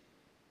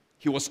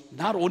 He was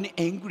not only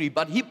angry,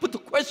 but he put a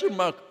question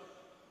mark.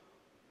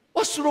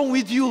 What's wrong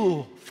with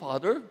you,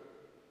 Father?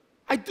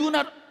 I do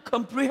not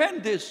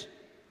comprehend this.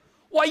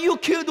 Why you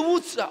killed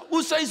Uzzah?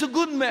 Uzzah is a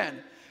good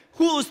man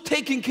who was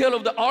taking care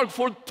of the ark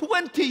for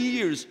 20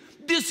 years.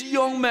 This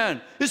young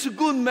man is a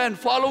good man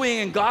following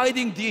and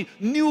guiding the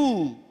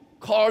new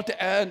cart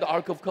and the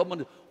Ark of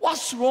Covenant.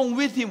 What's wrong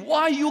with him?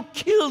 Why you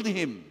killed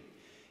him?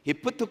 He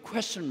put the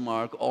question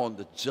mark on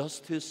the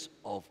justice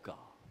of God.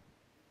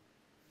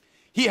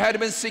 He had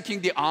been seeking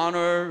the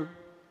honor,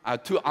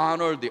 to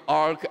honor the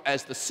ark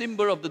as the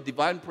symbol of the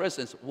divine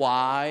presence.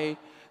 Why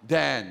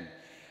then?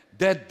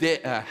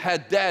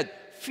 Had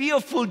that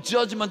fearful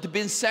judgment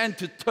been sent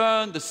to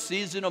turn the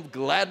season of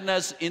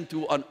gladness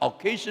into an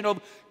occasion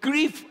of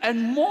grief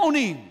and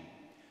mourning?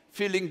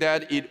 Feeling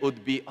that it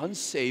would be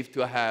unsafe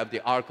to have the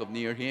ark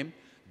near him,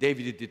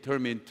 David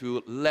determined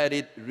to let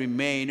it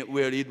remain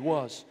where it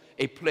was.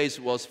 A place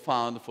was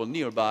found for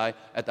nearby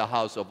at the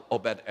house of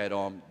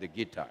Obed-Edom the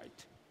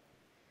Gittite.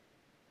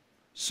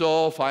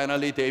 So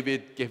finally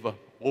David gave up.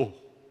 Oh,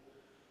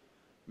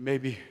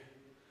 maybe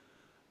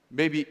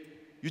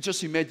you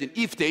just imagine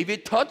if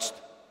David touched,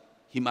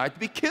 he might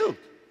be killed.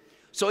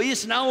 So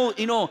he's now,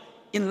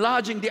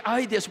 enlarging the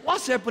ideas.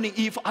 What's happening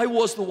if I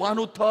was the one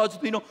who touched,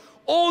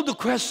 all the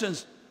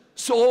questions.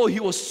 So he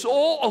was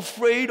so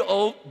afraid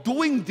of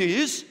doing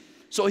this,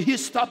 so he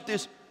stopped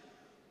this.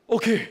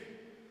 Okay,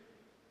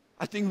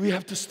 I think we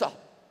have to stop.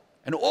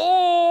 And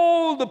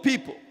all the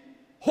people,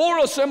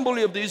 whole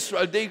assembly of the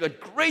Israel, they got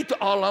great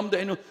alarm.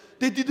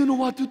 They didn't know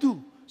what to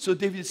do. So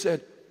David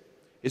said,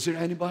 is there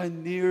anybody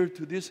near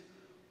to this?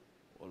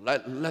 Well,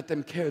 let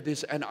them carry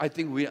this, and I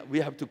think we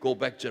have to go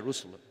back to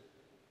Jerusalem.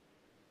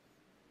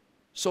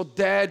 So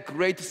that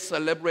great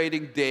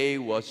celebrating day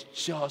was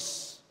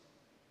just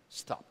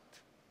stopped.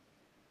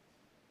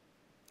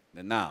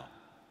 And now,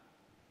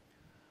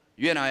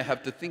 you and I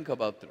have to think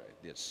about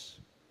this.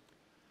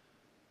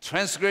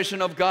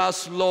 Transgression of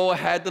God's law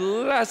had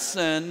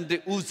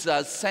lessened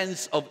Uzzah's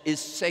sense of its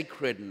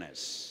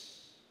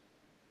sacredness.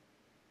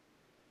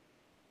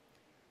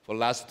 For the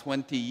last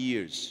 20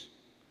 years,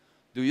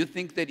 do you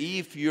think that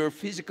if your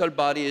physical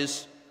body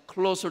is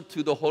closer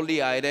to the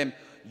holy item,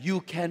 you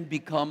can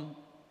become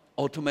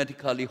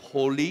automatically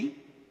holy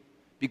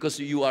because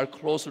you are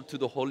closer to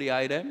the holy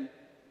item?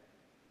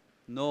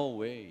 No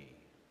way.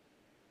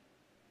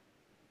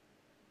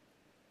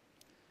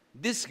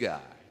 This guy,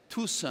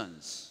 2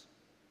 sons,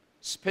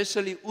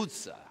 especially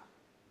Uzzah,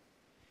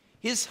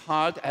 his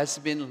heart has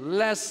been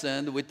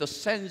lessened with the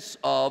sense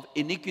of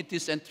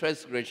iniquities and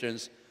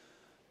transgressions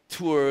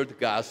toward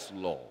God's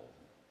law.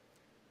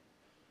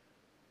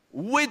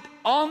 With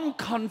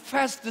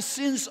unconfessed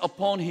sins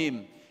upon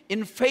him,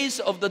 in face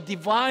of the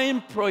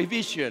divine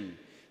prohibition,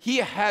 he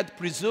had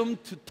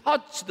presumed to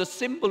touch the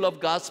symbol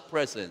of God's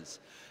presence.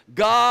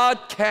 God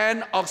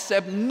can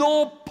accept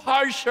no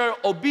partial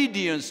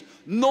obedience,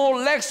 no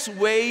lax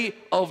way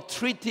of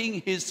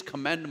treating his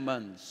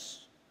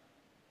commandments.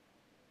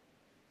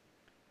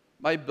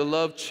 My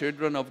beloved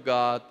children of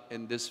God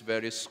in this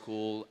very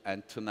school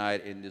and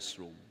tonight in this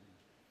room,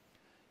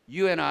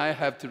 you and I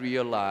have to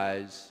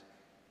realize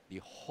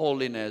the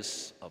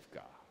holiness of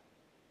God.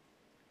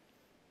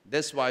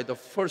 That's why the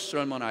first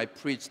sermon I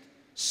preached,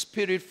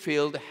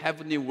 Spirit-filled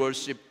heavenly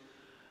worship,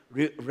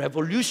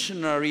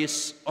 revolutionary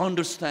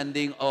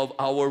understanding of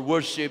our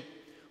worship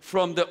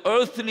from the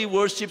earthly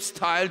worship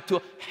style to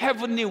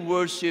heavenly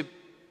worship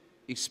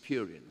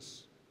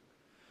experience.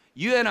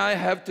 You and I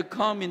have to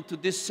come into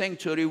this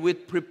sanctuary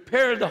with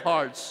prepared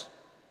hearts,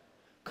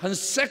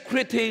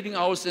 consecrating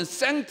ourselves,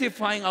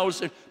 sanctifying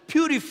ourselves,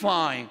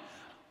 purifying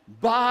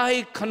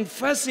by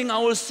confessing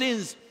our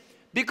sins.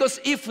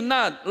 Because if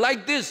not,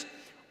 like this,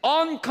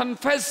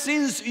 unconfessed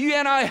sins you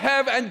and I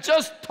have and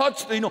just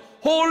touched,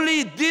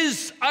 holy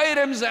these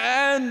items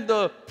and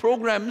the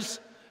programs,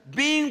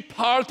 being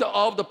part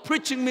of the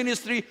preaching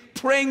ministry,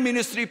 praying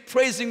ministry,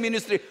 praising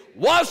ministry,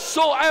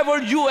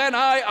 whatsoever you and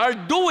I are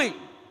doing,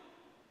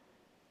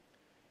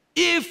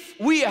 if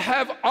we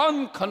have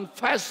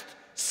unconfessed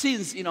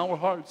sins in our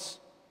hearts,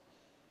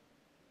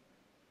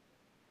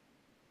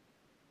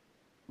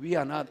 we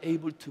are not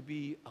able to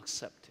be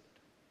accepted.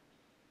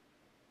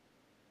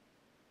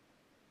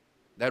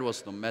 That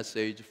was the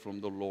message from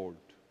the Lord.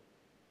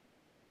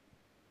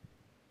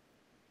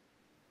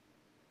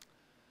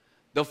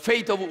 The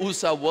fate of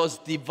Uzzah was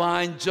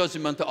divine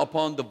judgment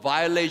upon the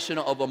violation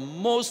of a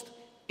most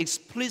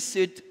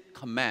explicit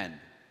command.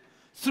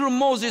 Through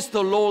Moses,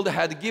 the Lord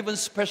had given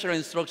special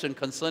instruction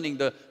concerning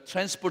the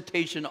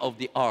transportation of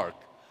the ark.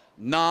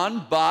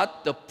 None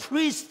but the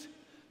priest,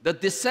 the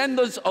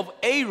descendants of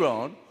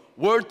Aaron,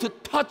 were to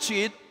touch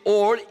it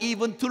or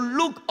even to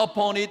look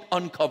upon it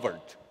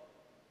uncovered.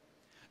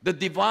 The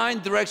divine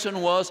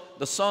direction was,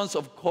 the sons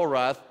of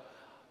Korah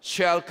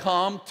shall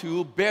come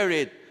to bear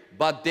it,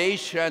 but they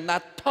shall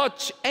not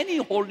touch any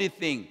holy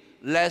thing,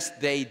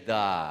 lest they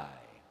die.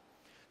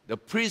 The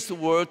priests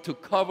were to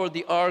cover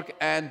the ark,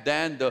 and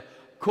then the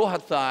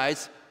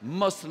Kohathites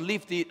must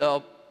lift it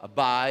up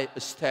by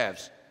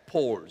staffs,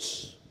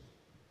 poles.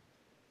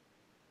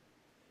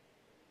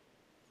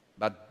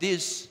 But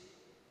this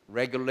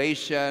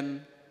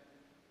regulation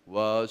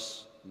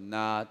was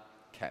not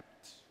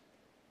kept.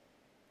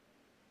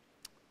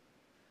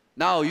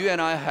 Now you and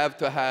I have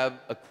to have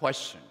a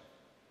question.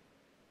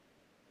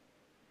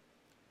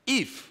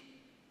 If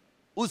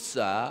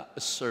Uzzah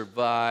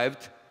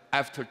survived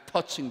after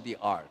touching the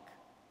ark,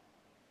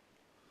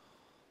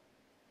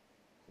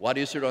 what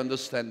is your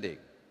understanding?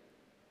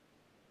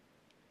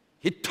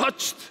 He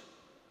touched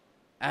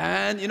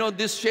and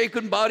this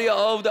shaken body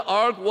of the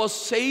ark was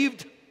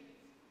saved,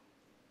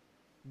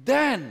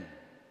 then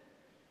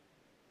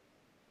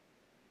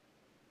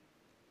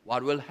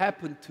what will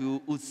happen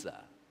to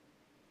Uzzah?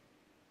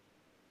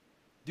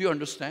 Do you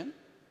understand?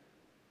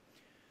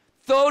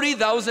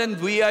 30,000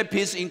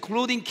 VIPs,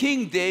 including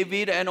King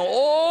David and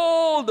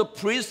all the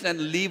priests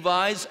and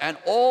Levites and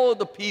all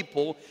the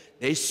people,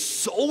 they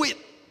saw it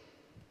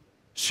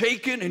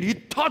shaken, and he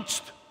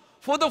touched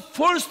for the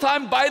first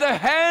time by the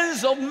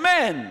hands of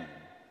men.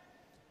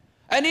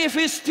 And if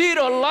he's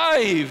still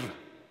alive,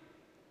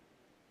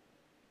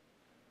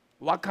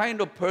 what kind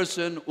of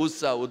person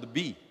Uzzah would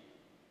be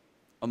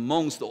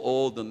amongst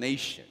all the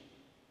nation?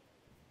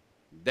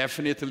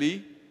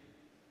 Definitely,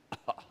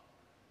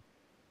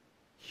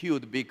 he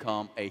would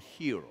become a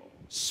hero,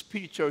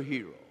 spiritual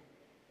hero.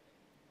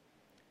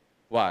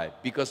 Why?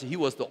 Because he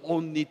was the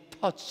only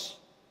touch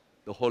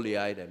the holy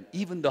item.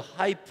 Even the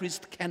high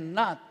priest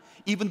cannot,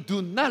 even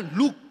do not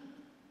look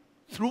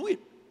through it.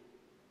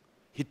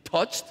 He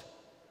touched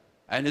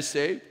and he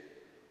saved.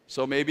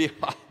 So maybe,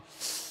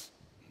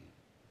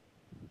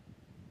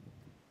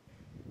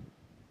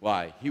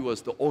 why? He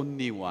was the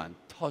only one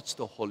touched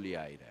the holy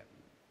item.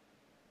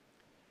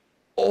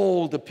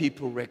 All the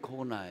people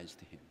recognized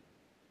him.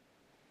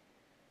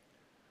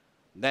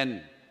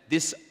 Then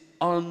this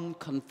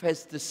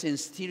unconfessed sin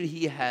still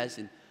he has.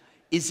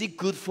 Is it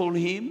good for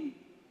him?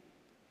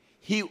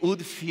 He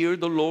would fear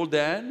the Lord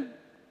then?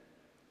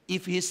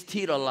 If he's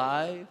still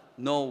alive?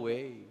 No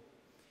way.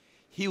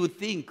 He would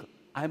think,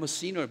 I'm a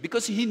sinner.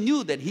 Because he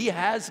knew that he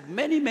has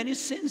many, many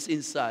sins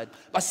inside.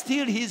 But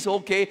still he's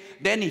okay.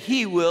 Then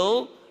he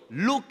will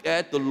look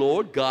at the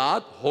Lord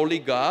God, holy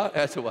God,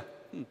 as what?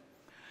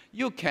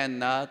 You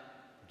cannot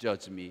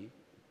judge me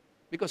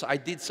because I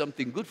did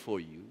something good for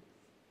you.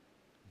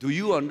 Do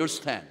you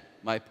understand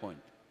my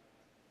point?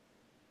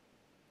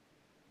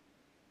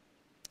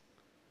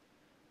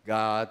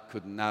 God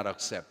could not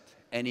accept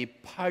any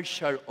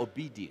partial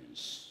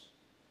obedience.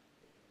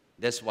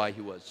 That's why he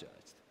was judged.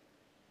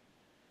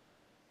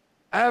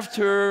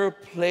 After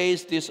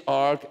placed this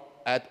ark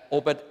at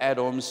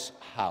Obed-Edom's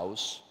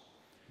house,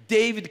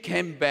 David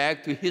came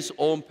back to his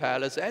own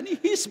palace, and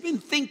he's been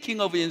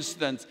thinking of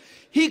incidents.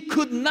 He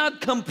could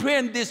not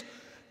comprehend this.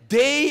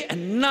 Day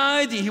and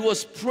night he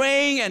was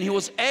praying and he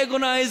was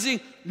agonizing.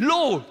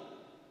 Lord,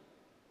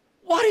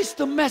 what is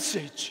the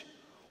message?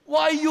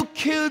 Why you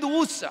killed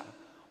Uzzah?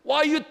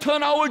 Why you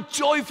turn our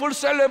joyful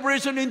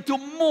celebration into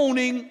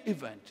mourning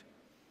event?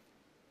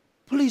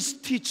 Please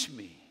teach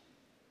me.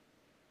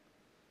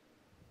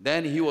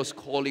 Then he was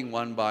calling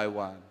one by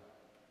one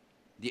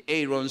the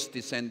Aaron's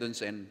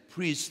descendants and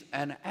priests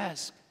and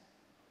asked,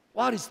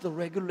 what is the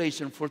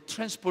regulation for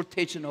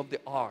transportation of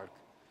the ark?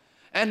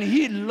 And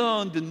he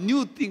learned the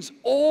new things.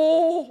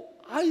 Oh,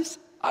 I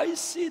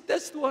see,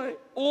 that's why.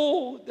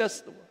 Oh,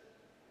 that's the why.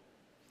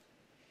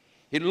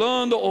 He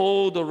learned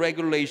all the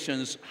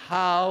regulations,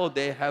 how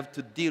they have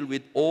to deal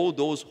with all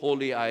those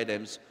holy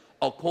items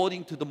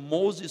according to the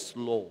Moses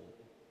law.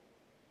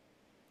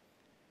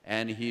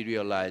 And he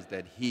realized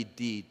that he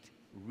did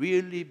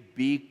really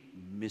big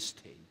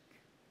mistake.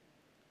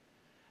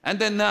 And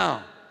then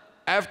now,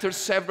 after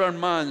several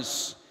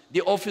months,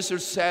 the officer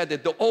said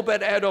that the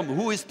Obed-Edom,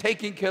 who is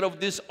taking care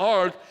of this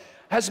ark,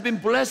 has been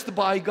blessed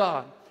by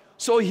God.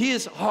 So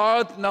his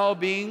heart now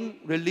being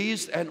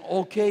released, and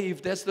okay,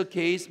 if that's the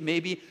case,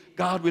 maybe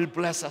God will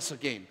bless us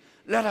again.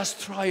 Let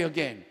us try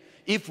again.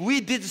 If we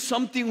did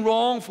something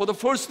wrong for the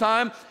first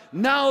time,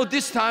 now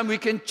this time we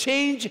can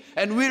change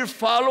and we'll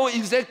follow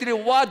exactly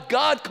what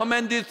God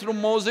commanded through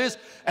Moses,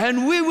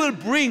 and we will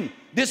bring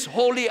this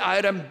holy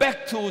item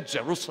back to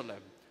Jerusalem.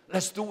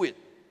 Let's do it.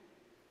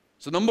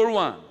 So number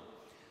one,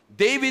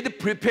 David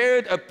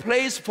prepared a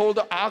place for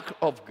the ark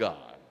of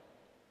God.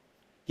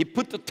 He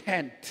put the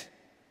tent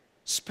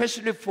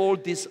especially for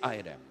this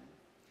item.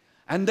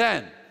 And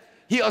then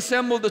he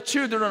assembled the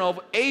children of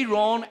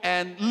Aaron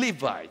and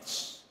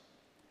Levites.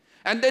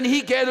 And then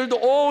he gathered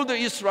all the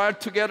Israel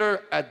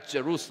together at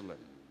Jerusalem.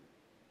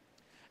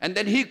 And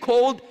then he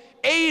called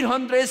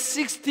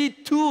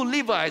 862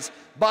 Levites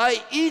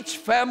by each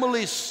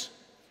families,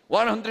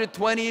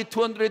 120,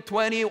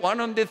 220,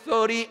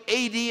 130,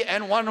 80,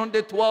 and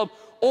 112.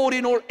 All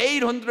in all,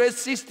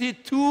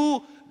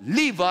 862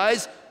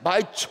 Levites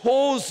by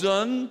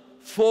chosen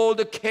for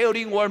the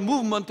carrying or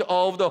movement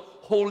of the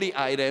holy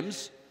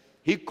items.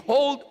 He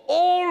called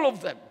all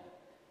of them.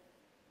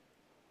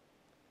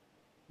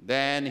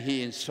 Then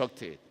he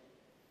instructed,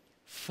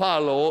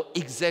 follow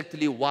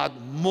exactly what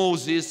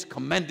Moses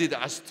commanded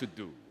us to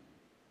do.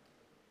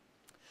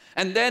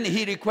 And then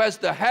he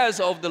requested the heads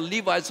of the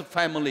Levites'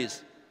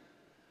 families,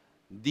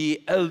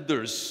 the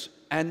elders,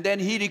 and then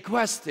he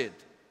requested,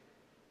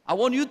 I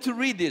want you to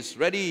read this.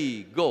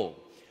 Ready, go.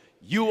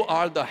 You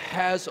are the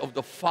heads of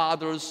the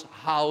father's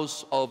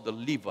house of the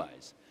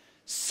Levites.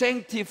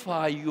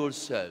 Sanctify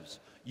yourselves,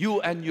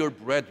 you and your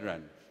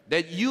brethren,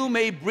 that you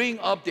may bring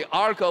up the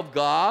ark of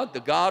God, the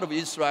God of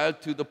Israel,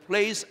 to the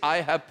place I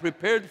have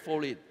prepared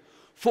for it.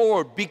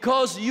 For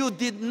because you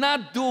did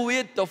not do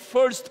it the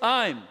first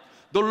time,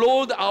 the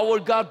Lord our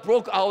God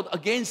broke out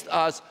against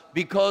us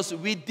because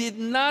we did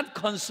not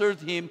consult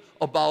him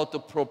about the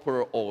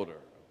proper order.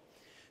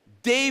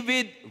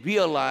 David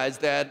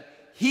realized that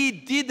he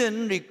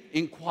didn't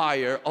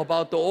inquire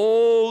about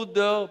all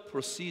the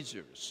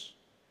procedures.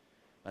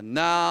 And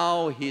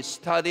now he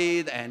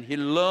studied and he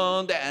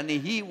learned and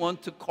he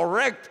wanted to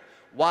correct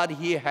what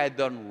he had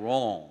done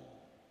wrong.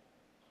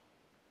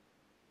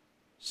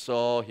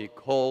 So he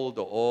called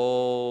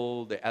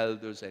all the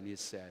elders and he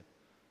said,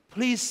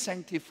 please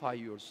sanctify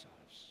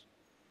yourselves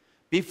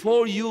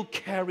before you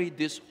carry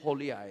this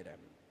holy item.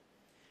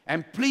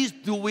 And please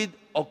do it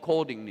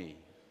accordingly.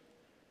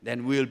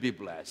 Then we'll be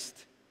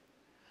blessed.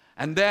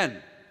 And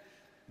then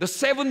the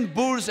 7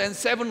 bulls and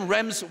 7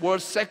 rams were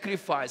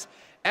sacrificed.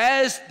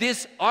 As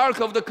this Ark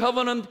of the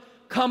Covenant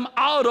come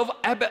out of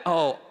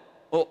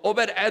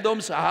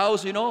Obed-Edom's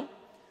house,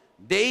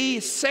 they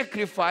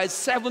sacrificed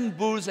 7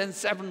 bulls and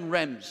 7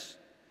 rams.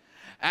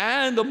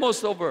 And the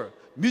most over,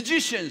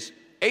 musicians,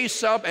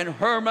 Asaph and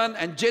Herman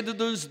and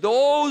Jeduthun,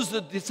 those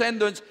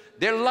descendants,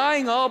 they're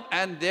lying up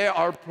and they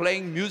are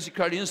playing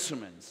musical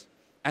instruments.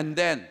 And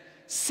then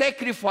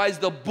sacrifice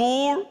the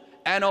bull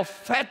and a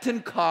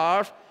fattened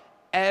calf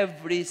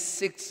every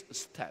 6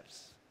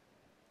 steps.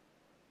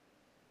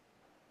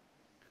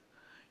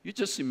 You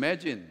just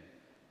imagine,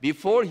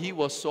 before he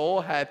was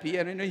so happy,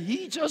 and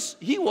he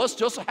was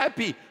just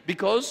happy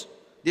because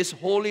this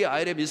holy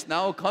item is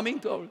now coming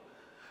to us.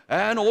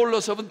 And all of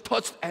a sudden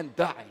touched and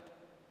died.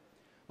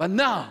 But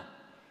now,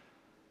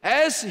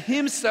 as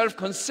himself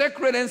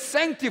consecrated and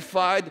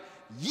sanctified,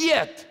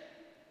 yet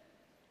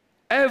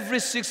every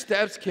 6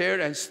 steps care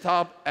and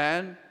stop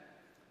and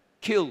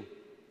kill,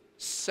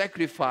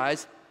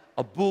 sacrifice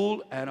a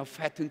bull and a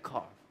fattened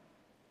calf.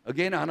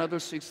 Again, another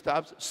 6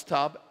 steps,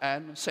 stop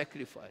and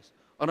sacrifice.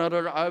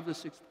 Another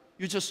 6.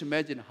 You just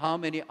imagine how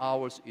many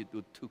hours it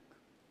would took.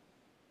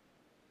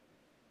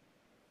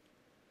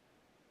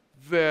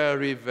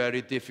 Very,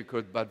 very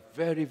difficult, but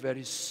very,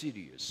 very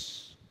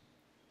serious.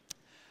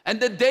 And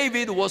then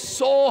David was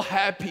so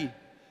happy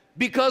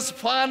because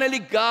finally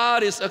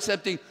God is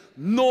accepting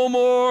no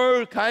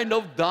more kind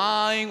of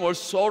dying or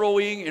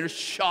sorrowing in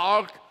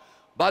shock,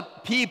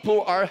 but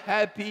people are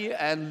happy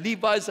and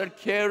Levites are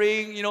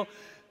caring,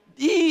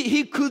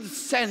 He could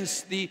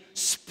sense the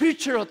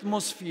spiritual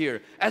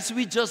atmosphere as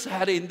we just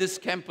had in this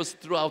campus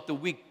throughout the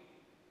week.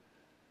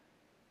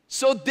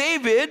 So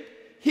David,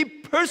 he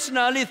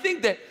personally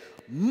think that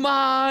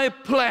my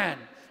plan,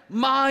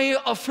 my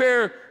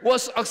affair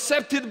was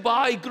accepted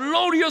by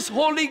glorious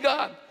holy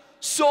God.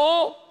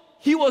 So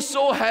he was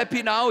so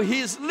happy now.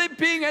 He's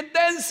leaping and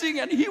dancing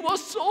and he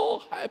was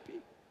so happy.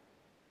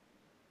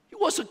 He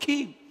was a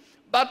king.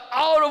 But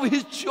out of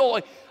his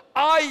joy,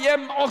 I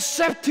am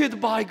accepted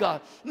by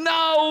God.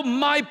 Now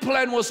my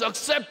plan was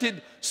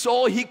accepted.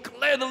 So he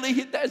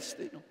gladly danced.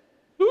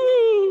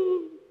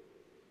 Woo.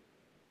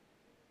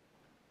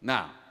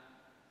 Now,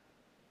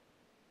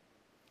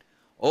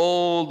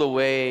 all the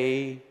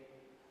way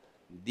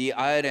the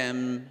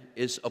item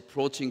is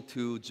approaching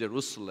to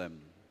Jerusalem.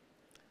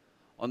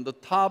 On the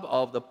top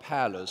of the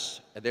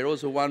palace, there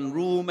was one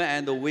room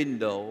and a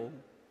window.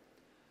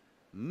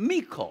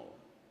 Michal,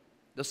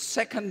 the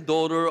second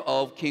daughter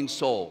of King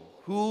Saul,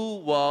 who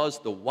was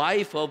the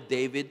wife of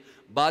David,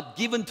 but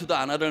given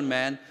to another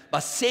man, but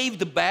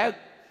saved back,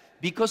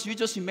 because you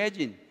just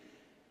imagine,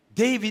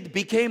 David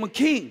became a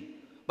king,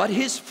 but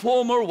his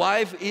former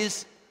wife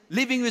is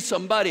living with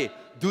somebody.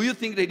 Do you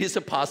think that is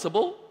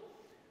possible?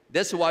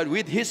 That's why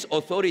with his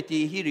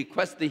authority, he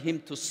requested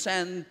him to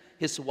send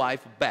his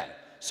wife back.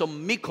 So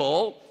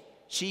Michal,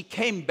 she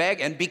came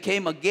back and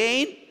became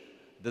again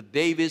the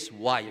David's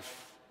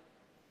wife.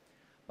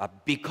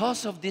 But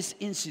because of this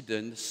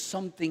incident,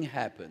 something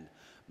happened.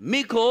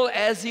 Michal,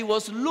 as he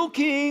was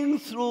looking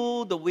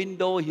through the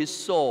window, he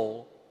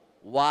saw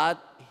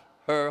what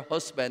her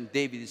husband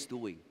David is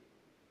doing.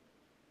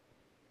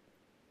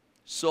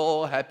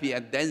 So happy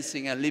and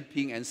dancing and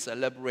leaping and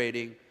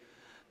celebrating.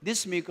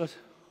 This Michal,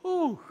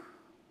 oh,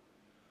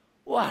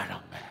 what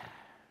a man.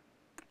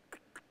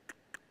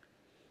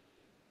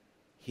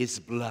 His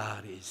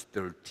blood is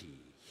dirty.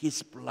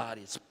 His blood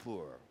is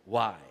poor.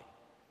 Why?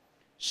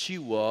 She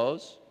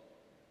was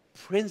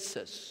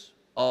princess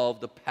of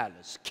the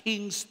palace,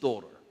 king's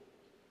daughter.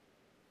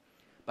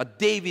 But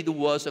David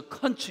was a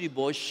country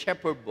boy,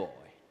 shepherd boy.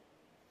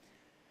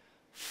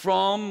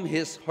 From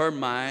her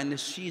mind,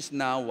 she's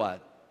now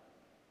what?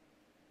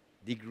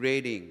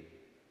 Degrading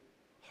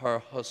her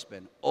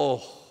husband.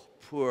 Oh,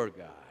 poor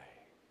guy.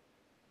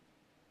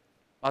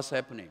 What's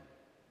happening?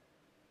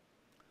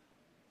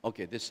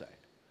 Okay, this side.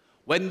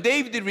 When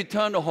David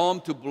returned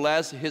home to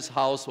bless his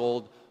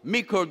household,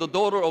 Michal, the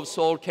daughter of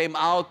Saul, came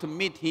out to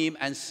meet him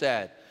and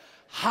said,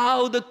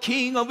 how the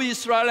king of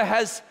Israel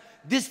has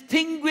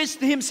distinguished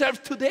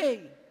himself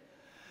today.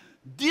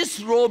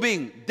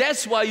 Disrobing,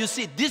 that's why you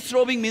see,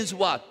 disrobing means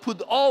what?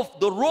 Put off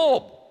the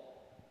robe.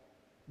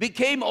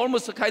 Became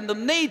almost a kind of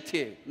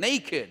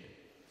naked.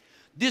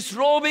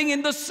 Disrobing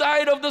in the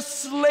sight of the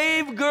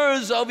slave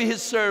girls of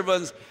his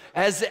servants,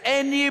 as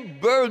any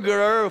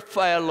burglar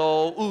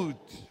fellow would.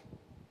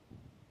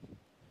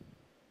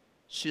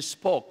 she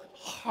spoke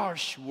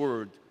harsh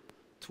word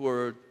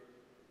toward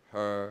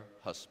her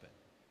husband.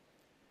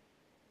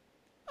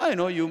 I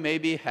know you may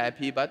be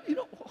happy, but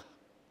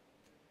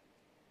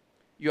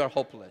you are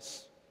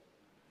hopeless.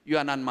 You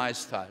are not my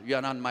style. You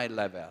are not my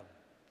level.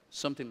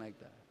 Something like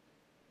that.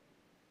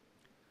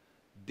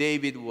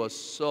 David was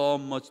so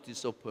much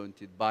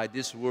disappointed by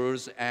these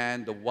words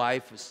and the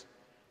wife's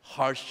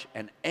harsh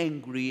and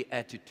angry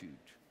attitude.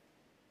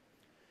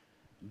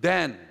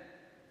 Then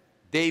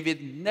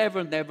David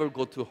never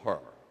go to her.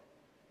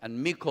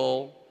 And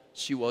Michal,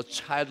 she was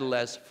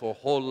childless for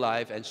whole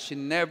life, and she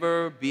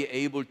never be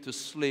able to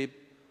sleep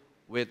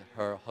with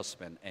her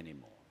husband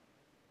anymore.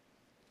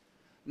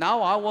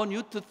 Now I want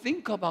you to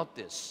think about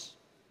this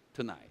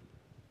tonight.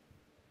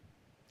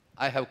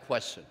 I have a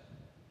question.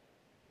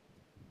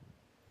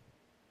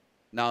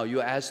 Now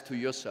you ask to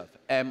yourself,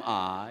 am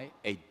I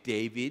a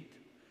David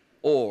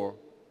or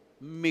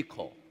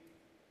Michal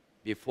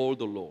before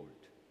the Lord?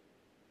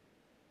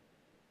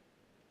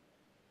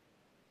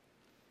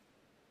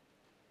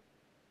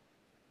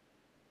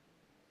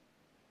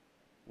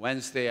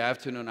 Wednesday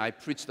afternoon, I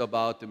preached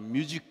about the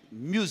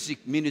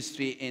music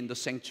ministry in the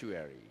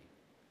sanctuary.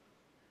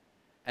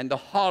 And the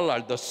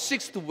halal, the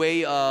sixth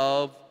way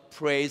of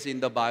praise in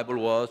the Bible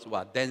was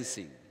what?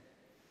 Dancing.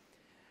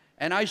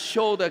 And I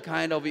showed the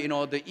kind of,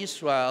 the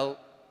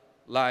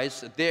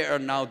Israelites, they are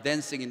now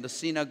dancing in the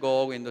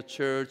synagogue, in the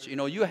church.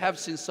 You have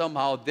seen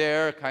somehow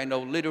their kind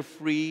of little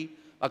free,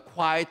 but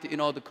quite,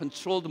 the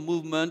controlled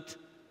movement.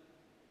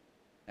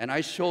 And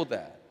I showed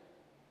that.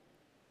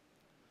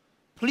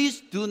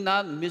 Please do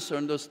not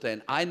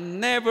misunderstand. I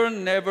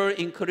never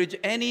encourage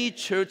any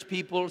church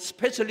people,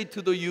 especially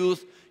to the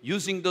youth,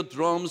 using the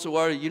drums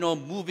or,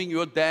 moving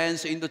your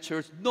dance in the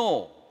church.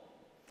 No.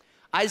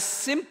 I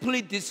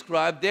simply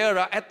describe there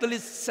are at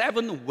least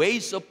 7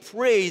 ways of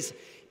praise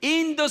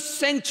in the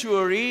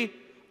sanctuary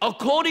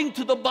according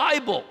to the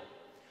Bible.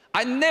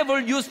 I never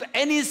used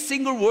any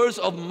single words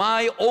of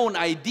my own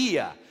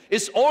idea.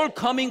 It's all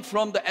coming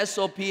from the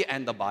SOP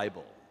and the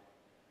Bible.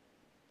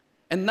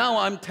 And now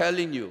I'm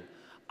telling you,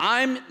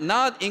 I'm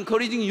not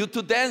encouraging you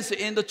to dance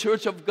in the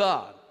church of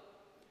God.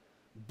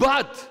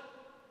 But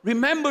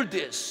remember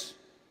this.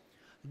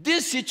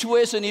 This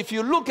situation, if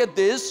you look at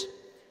this,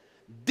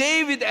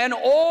 David and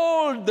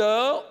all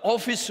the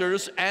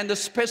officers and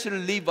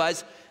especially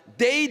Levites,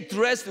 they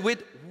dressed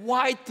with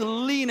white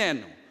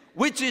linen,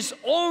 which is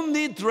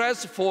only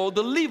dress for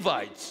the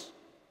Levites,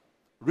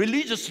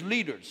 religious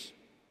leaders.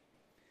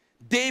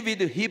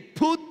 David, he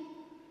put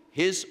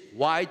his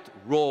white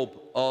robe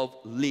of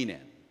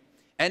linen.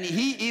 And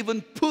he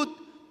even put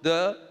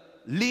the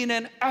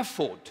linen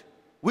ephod,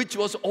 which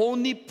was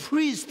only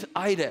priest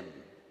item.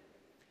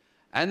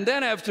 And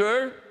then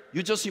after,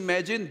 you just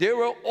imagine, there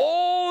were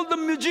all the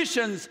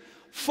musicians,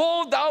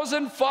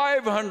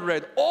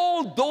 4,500,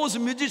 all those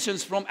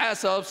musicians from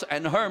Asaph's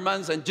and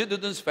Herman's and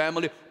Jeduthun's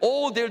family,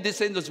 all their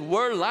descendants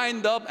were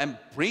lined up and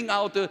bring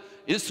out the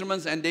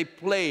instruments and they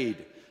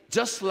played,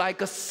 just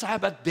like a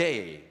Sabbath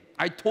day.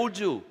 I told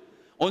you,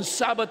 on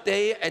Sabbath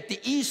day at the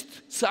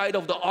east side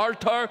of the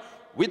altar,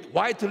 with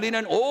white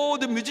linen, all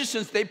the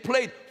musicians, they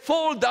played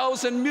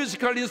 4,000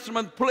 musical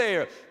instrument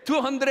player,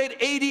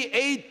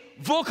 288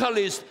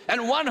 vocalists,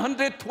 and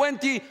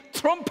 120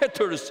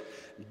 trumpeters.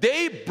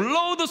 They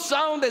blow the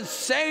sound and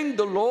sang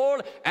the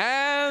Lord,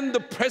 and the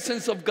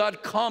presence of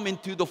God come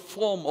into the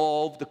form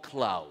of the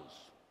clouds.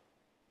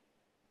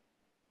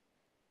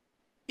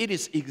 It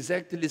is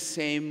exactly the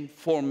same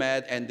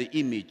format and the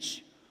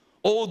image,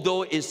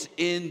 although it's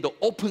in the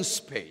open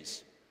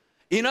space.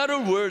 In other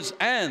words,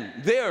 and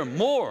there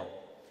more,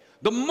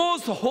 the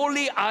most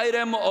holy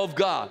item of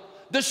God,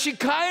 the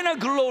Shekinah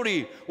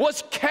glory,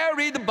 was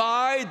carried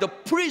by the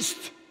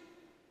priest.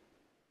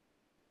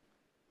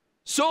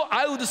 So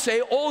I would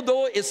say,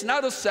 although it's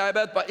not a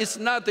Sabbath, but it's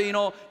not,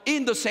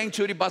 in the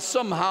sanctuary, but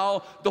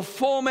somehow the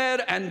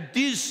format and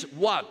this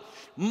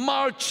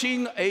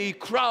marching a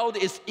crowd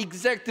is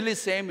exactly the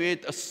same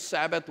with a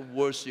Sabbath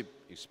worship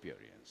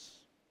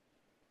experience.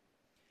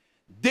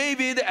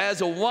 David,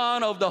 as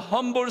one of the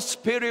humble,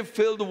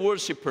 spirit-filled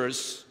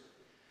worshipers,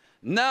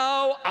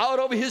 now out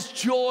of his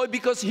joy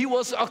because he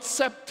was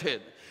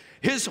accepted,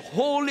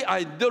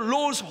 the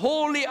Lord's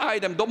holy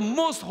item, the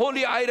most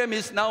holy item,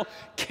 is now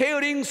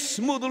carrying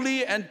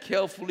smoothly and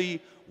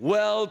carefully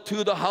well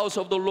to the house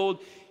of the Lord.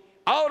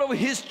 Out of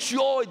his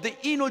joy, the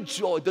inner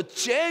joy, the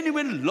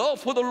genuine love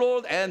for the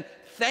Lord, and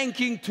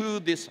thanking to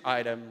this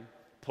item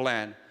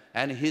plan.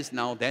 And he's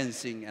now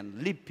dancing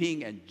and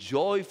leaping and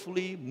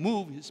joyfully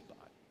move his body.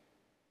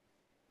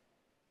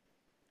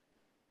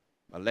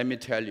 But let me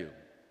tell you,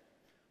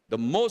 the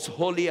most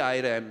holy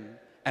item,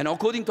 and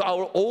according to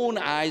our own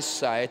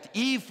eyesight,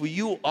 if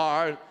you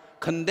are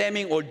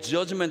condemning or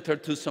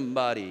judgmental to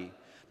somebody,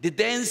 the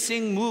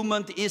dancing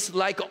movement is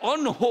like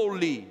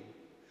unholy,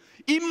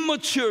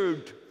 immature,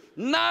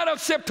 not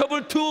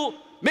acceptable to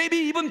maybe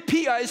even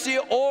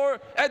PIC or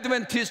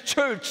Adventist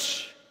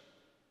church.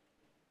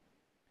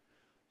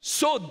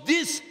 So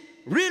this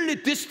really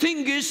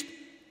distinguished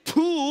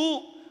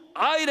two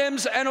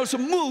items and also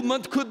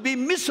movement could be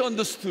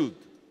misunderstood.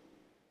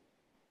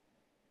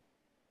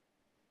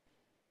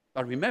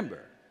 But remember,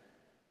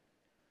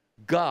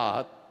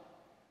 God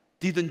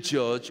didn't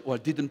judge or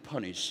didn't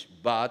punish,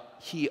 but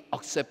he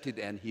accepted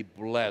and he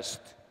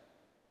blessed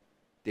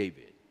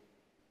David.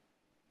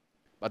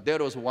 But there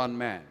was one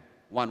man,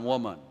 one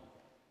woman,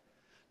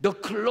 the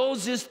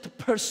closest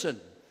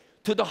person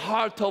to the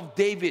heart of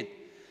David,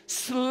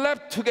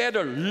 slept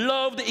together,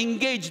 loved,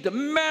 engaged,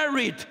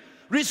 married,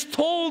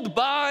 restored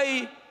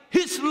by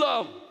his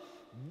love.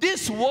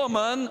 This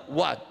woman,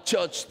 what?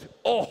 Judged.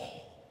 Oh,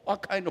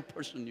 what kind of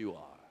person you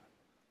are.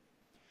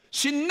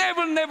 She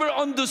never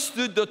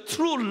understood the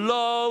true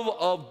love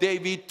of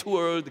David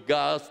toward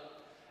God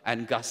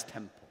and God's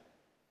temple.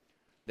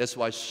 That's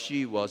why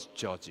she was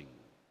judging.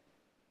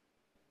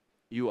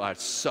 You are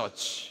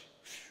such.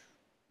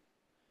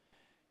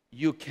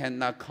 You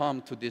cannot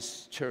come to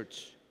this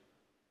church.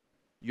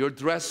 Your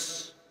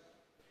dress,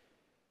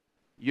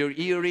 your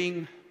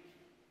earring,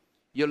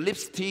 your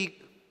lipstick,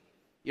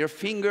 your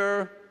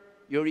finger,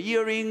 your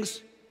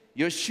earrings,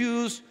 your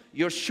shoes,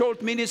 your short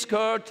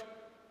miniskirt.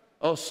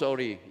 Oh,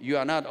 sorry, you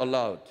are not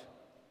allowed.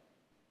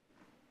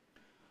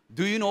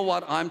 Do you know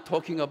what I'm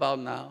talking about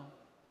now?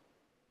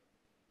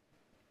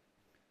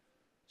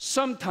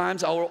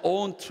 Sometimes our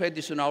own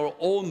tradition, our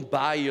own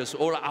bias,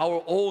 or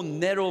our own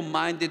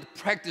narrow-minded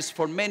practice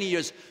for many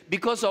years,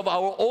 because of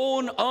our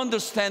own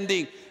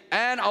understanding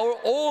and our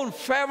own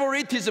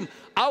favoritism,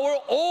 our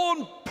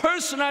own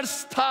personal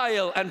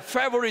style and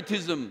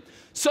favoritism,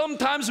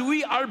 sometimes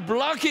we are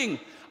blocking.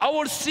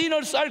 Our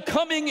sinners are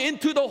coming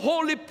into the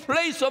holy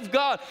place of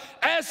God,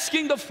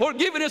 asking the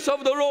forgiveness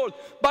of the Lord,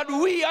 but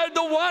we are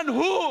the one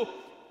who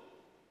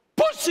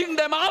pushing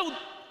them out.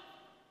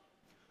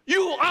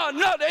 You are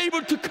not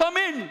able to come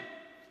in.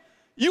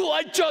 You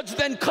are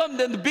judged and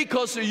condemned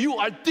because you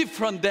are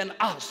different than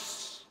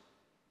us.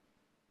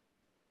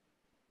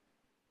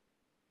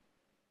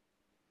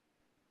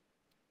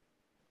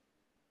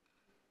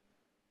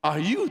 Are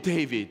you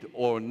David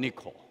or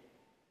Nicole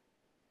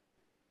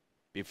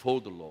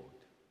before the Lord?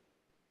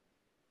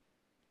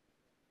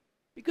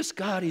 Because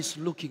God is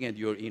looking at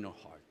your inner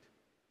heart.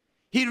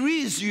 He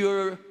reads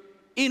your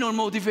inner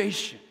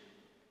motivation.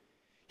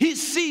 He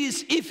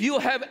sees if you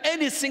have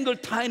any single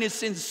tiny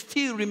sin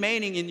still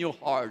remaining in your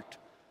heart.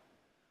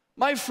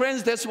 My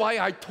friends, that's why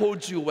I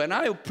told you when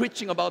I was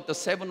preaching about the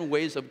 7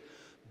 ways of,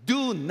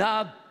 do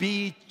not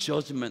be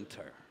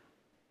judgmental.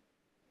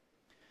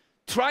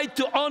 Try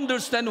to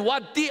understand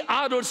what the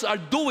others are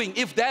doing,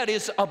 if that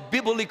is a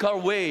biblical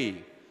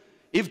way.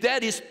 If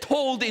that is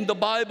told in the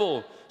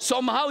Bible,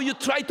 somehow you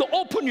try to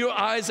open your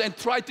eyes and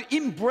try to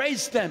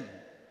embrace them.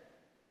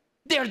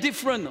 They are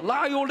different.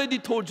 Like I already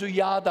told you,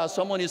 Yada,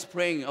 someone is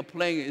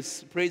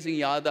praising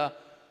Yada.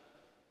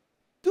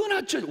 Do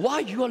not judge. Why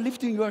you are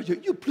lifting your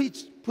hand? You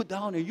please put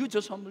down and you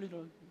just humbly.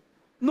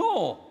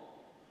 No.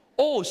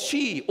 Oh,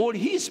 she or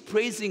he is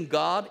praising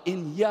God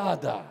in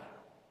Yada.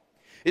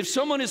 If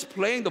someone is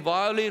playing the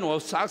violin or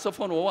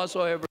saxophone or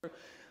whatsoever,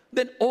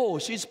 then oh,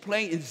 she's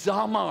playing in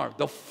Zamar,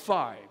 the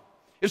 5.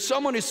 If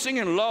someone is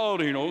singing loud,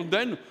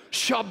 then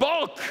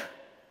Shabak.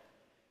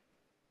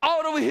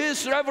 Out of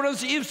his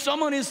reverence, if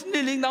someone is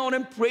kneeling down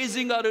and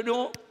praising God,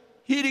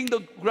 hitting the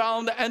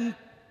ground and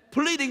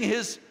pleading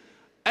his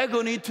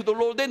agony to the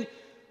Lord, then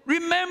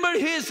remember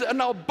his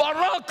now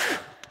Barak.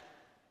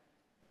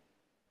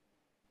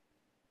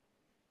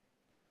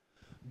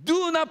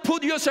 Do not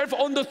put yourself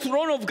on the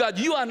throne of God.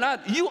 You are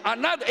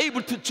not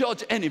able to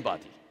judge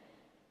anybody.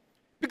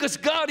 Because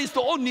God is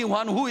the only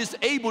one who is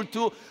able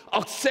to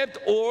accept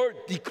or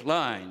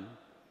decline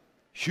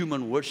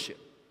human worship.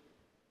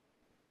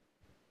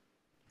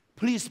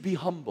 Please be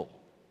humble.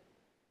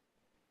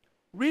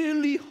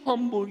 Really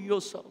humble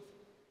yourself.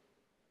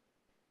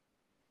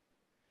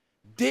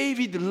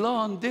 David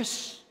learned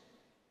this.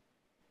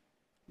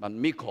 But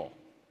Michal,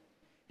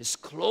 his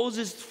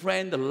closest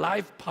friend,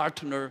 life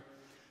partner,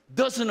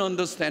 doesn't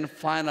understand.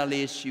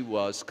 Finally, she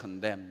was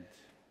condemned.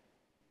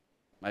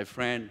 My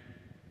friend,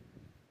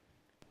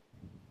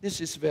 this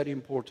is very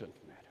important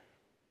matter.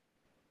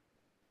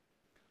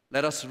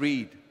 Let us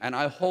read, and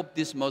I hope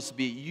this must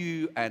be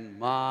you and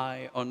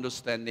my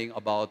understanding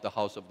about the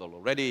house of the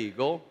Lord. Ready,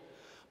 go.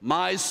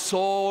 My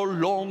soul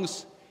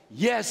longs,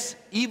 yes,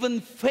 even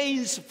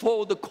faints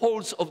for the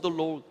courts of the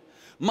Lord.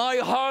 My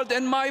heart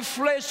and my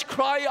flesh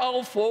cry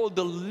out for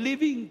the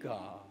living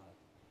God.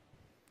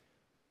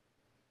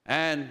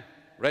 And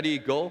ready,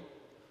 go.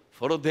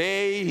 For a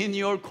day in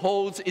your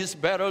courts is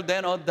better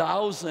than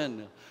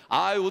 1,000.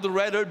 I would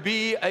rather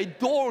be a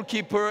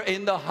doorkeeper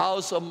in the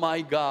house of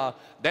my God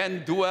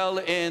than dwell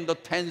in the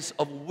tents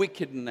of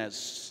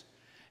wickedness.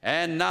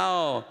 And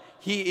now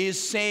he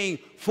is saying,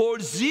 for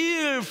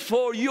zeal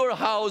for your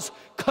house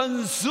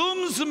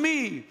consumes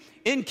me.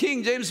 In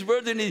King James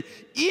Version,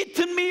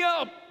 eaten me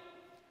up.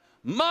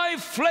 My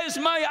flesh,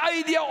 my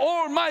idea,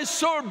 or my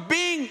soul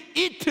being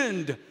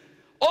eaten,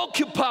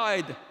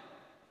 occupied,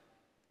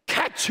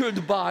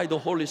 captured by the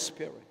Holy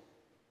Spirit.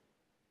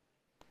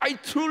 I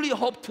truly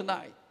hope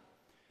tonight,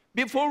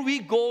 before we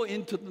go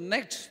into the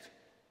next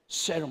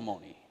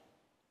ceremony,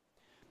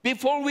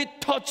 before we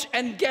touch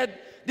and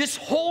get this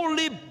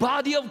holy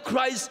body of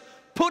Christ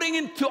putting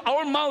into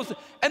our mouth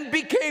and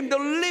became the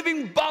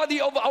living body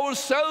of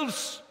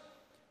ourselves.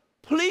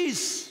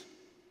 Please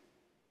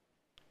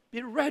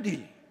be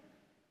ready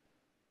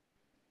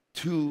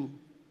to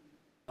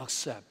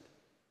accept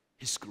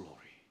His glory.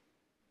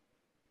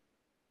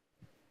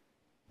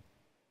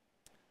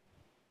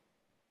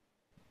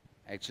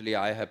 Actually,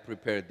 I have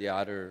prepared the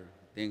other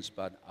things,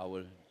 but I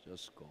will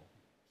just go.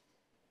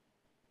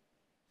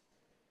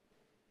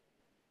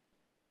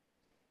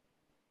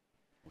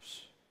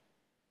 Oops.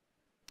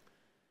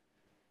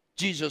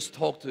 Jesus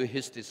talked to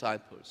His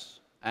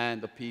disciples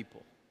and the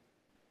people.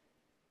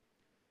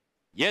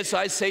 Yes,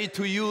 I say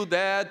to you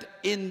that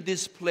in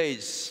this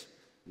place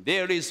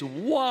there is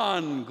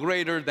one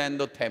greater than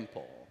the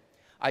temple.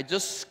 I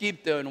just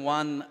skipped in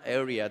one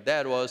area.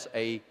 That was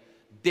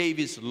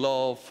David's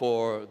love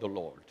for the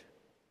Lord.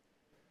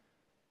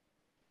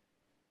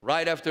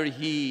 Right after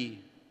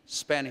he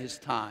spent his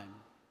time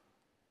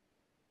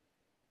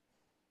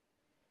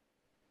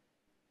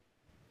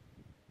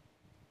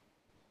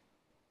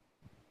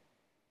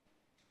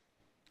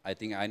I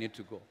think I need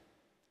to go.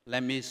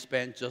 Let me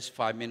spend just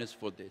 5 minutes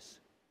for this,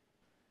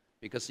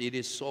 because it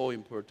is so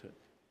important.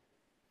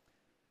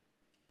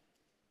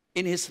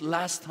 In his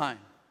last time,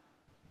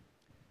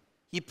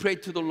 he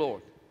prayed to the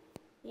Lord,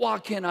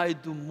 what can I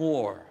do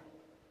more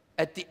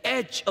at the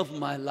edge of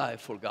my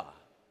life for God?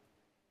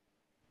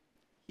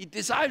 He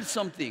desired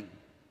something.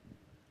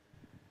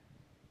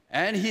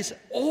 And he said,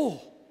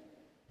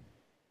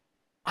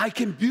 I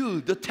can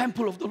build the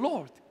temple of the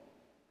Lord.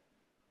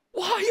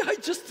 Why I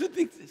just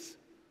doing this?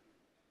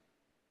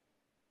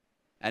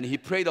 And he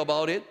prayed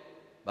about it,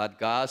 but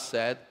God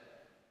said,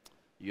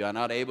 you are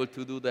not able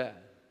to do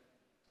that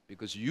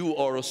because you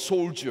are a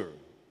soldier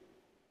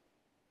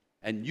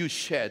and you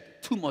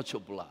shed too much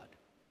of blood.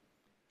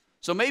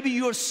 So maybe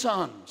your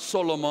son,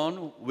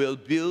 Solomon, will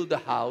build the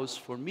house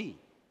for me,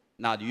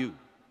 not you.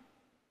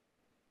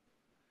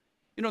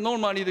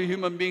 Normally the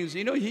human beings,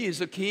 he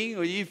is a king,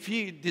 or if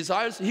he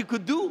desires, he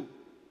could do.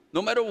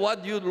 No matter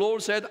what your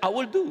Lord said, I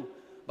will do.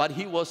 But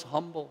he was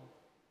humble.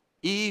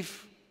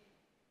 If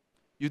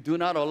you do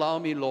not allow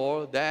me,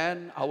 Lord,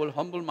 then I will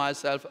humble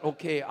myself.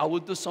 Okay, I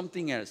will do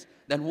something else.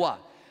 Then what?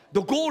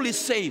 The goal is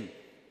same,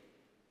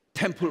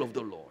 temple of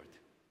the Lord.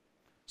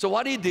 So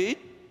what he did,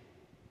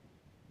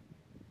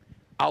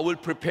 I will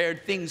prepare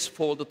things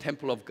for the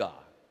temple of God.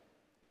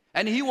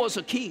 And he was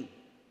a king.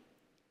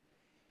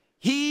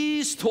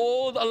 He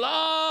stole a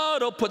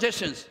lot of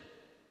possessions.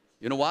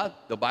 You know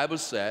what? The Bible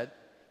said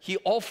he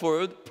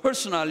offered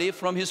personally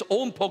from his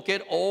own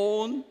pocket,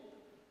 own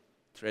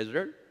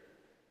treasure,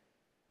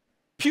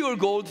 pure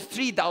gold,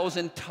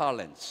 3,000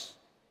 talents,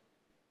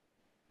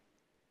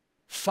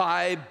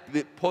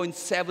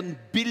 $5.7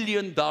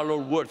 billion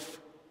worth.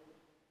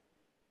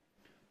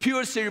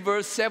 Pure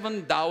silver,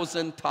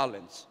 7,000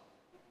 talents,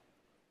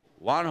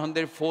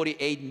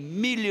 $148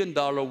 million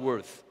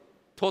worth.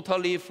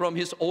 Totally from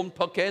his own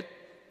pocket,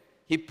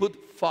 he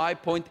put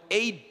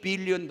 $5.8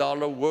 billion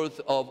worth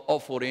of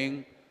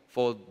offering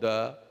for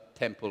the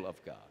temple of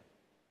God.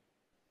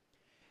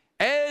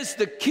 As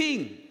the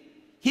king,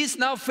 he's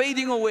now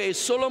fading away.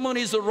 Solomon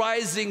is a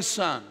rising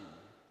sun.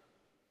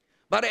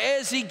 But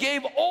as he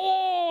gave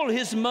all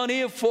his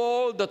money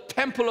for the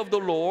temple of the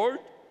Lord,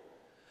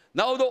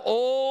 now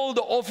all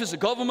the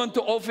government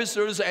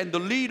officers and the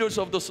leaders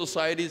of the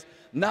societies,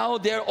 now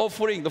they're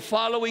offering,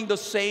 following the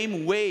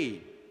same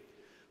way.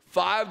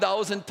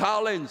 5,000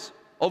 talents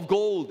of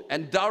gold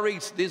and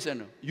darics, this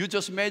and you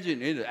just imagine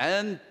it,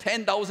 and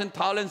 10,000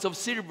 talents of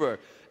silver,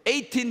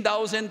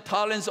 18,000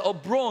 talents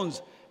of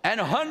bronze, and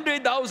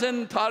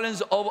 100,000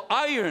 talents of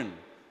iron.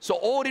 So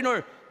all in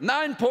all,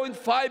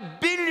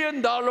 $9.5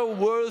 billion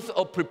worth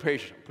of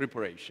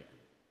preparation.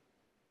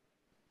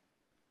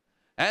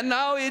 And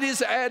now it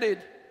is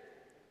added,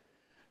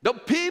 the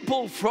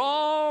people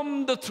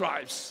from the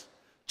tribes,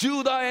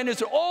 Judah and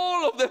Israel,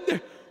 all of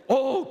them,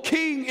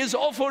 king is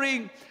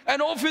offering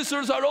and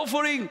officers are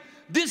offering.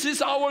 This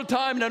is our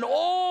time. And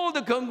all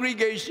the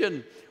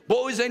congregation,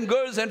 boys and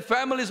girls and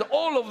families,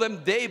 all of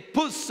them, they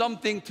put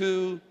something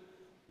to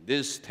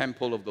this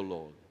temple of the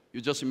Lord.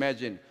 You just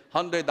imagine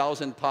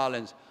 100,000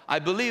 talents. I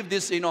believe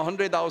this,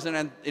 100,000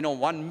 and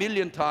 1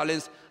 million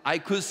talents, I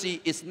could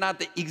see it's not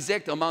the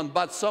exact amount,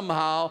 but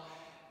somehow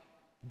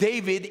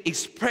David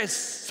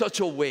expressed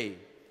such a way.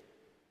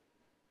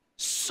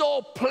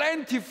 So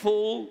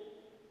plentiful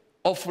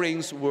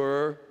offerings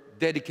were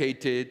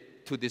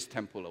dedicated to this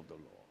temple of the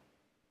Lord.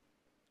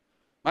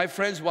 My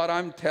friends, what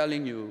I'm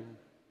telling you,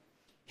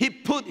 he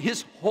put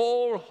his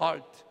whole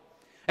heart.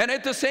 And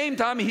at the same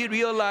time, he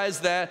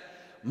realized that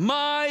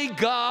my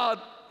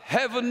God,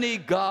 heavenly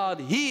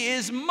God, he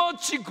is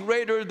much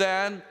greater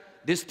than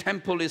this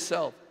temple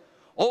itself.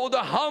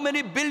 How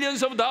many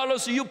billions of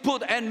dollars you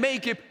put and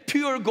make it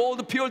pure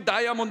gold, pure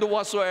diamond,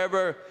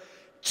 whatsoever.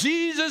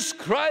 Jesus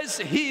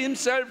Christ, he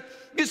himself,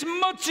 is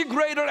much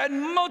greater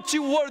and much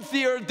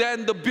worthier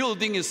than the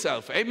building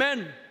itself.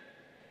 Amen.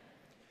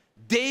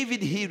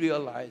 David, he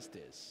realized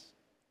this.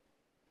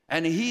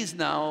 And he's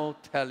now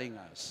telling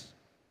us,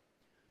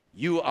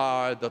 you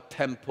are the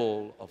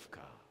temple of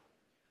God.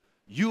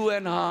 You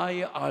and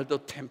I are the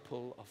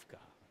temple of God.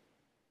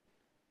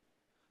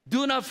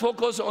 Do not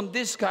focus on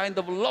this kind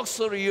of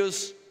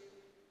luxurious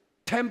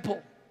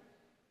temple.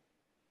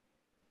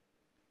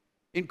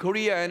 In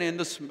Korea and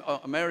in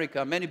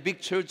America, many big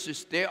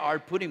churches, they are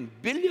putting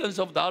billions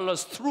of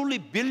dollars, truly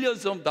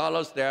billions of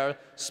dollars they are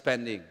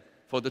spending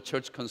for the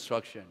church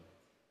construction.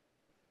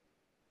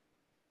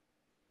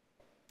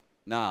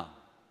 Now,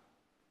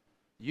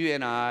 you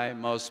and I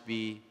must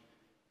be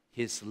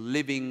His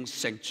living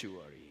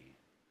sanctuary.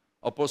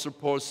 Apostle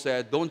Paul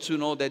said, don't you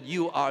know that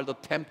you are the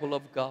temple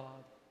of God?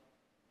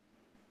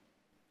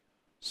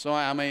 So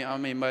I'm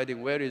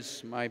inviting, where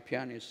is my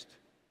pianist?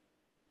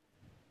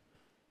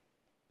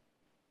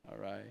 All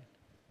right.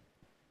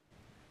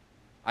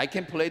 I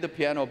can play the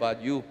piano,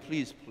 but you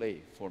please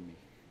play for me.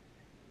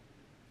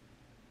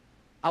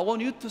 I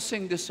want you to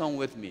sing this song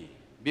with me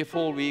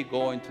before we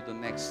go into the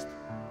next.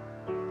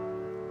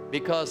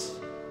 Because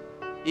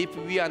if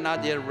we are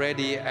not yet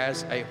ready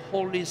as a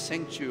holy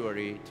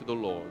sanctuary to the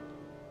Lord,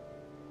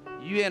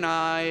 you and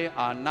I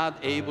are not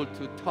able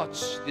to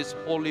touch this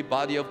holy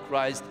body of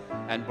Christ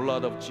and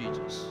blood of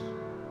Jesus.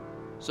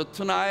 So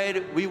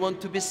tonight we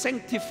want to be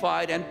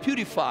sanctified and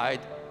purified,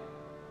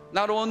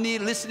 not only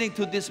listening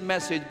to this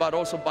message, but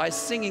also by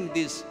singing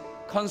this,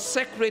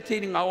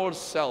 consecrating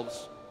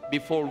ourselves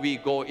before we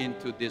go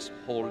into this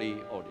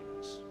holy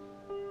ordinance.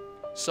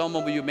 Some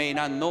of you may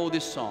not know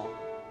this song,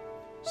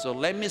 so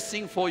let me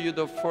sing for you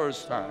the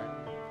first time,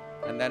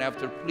 and then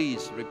after,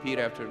 please repeat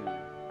after me.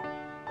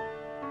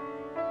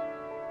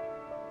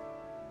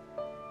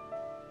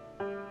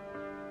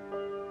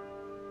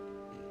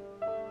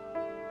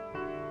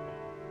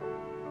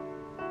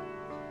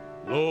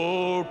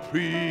 Lord,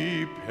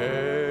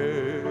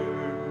 prepare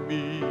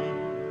me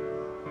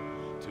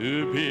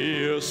to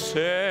be a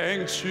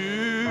sanctuary,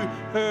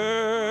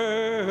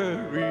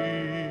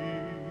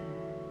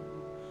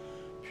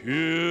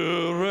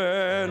 pure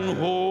and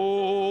holy,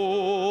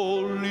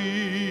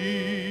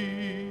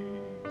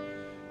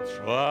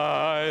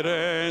 tried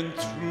and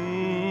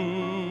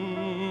true,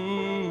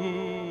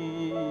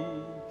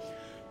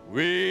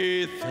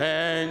 with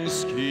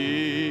thanksgiving.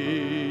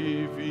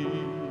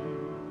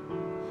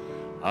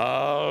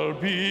 I'll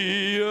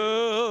be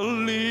a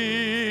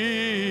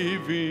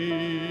living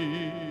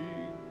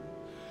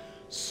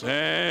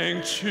sanctuary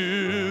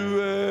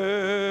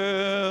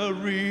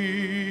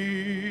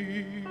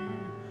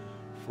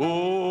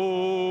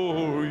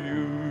for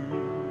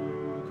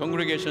you.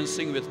 Congregation,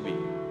 sing with me.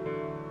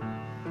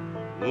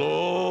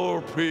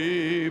 Lord,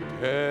 prepare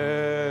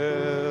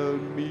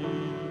me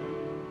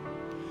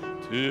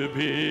to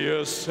be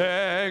a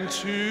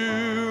sanctuary,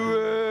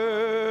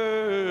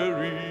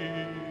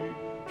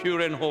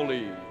 Pure and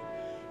holy,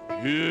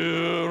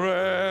 pure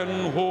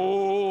and holy,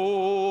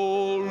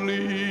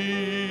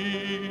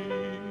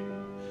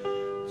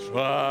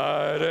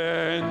 tried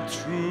and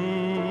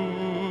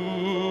true,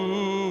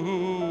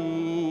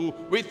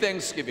 with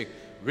thanksgiving.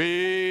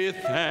 with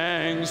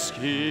thanksgiving.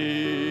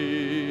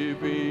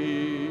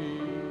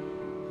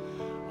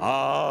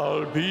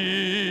 I'll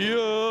be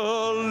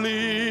a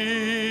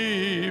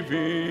living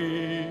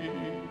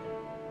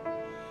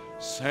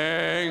sanctuary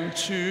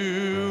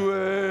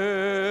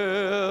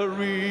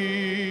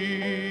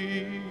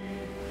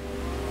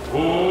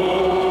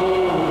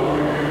for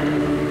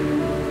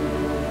you.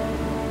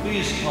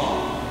 Please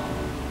come.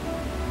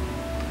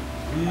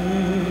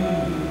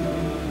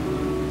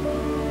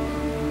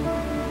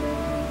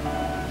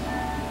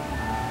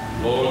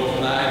 Lord,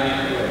 tonight we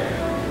pray.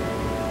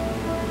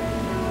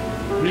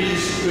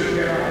 Please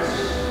prepare us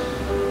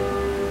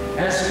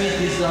as we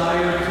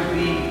desire to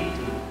be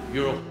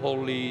your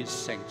holy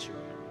sanctuary.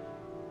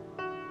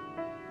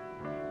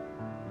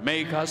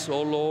 Make us,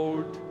 O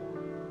Lord,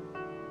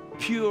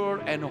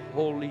 pure and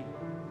holy,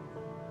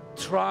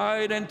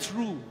 tried and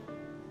true,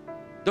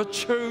 the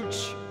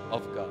church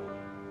of God.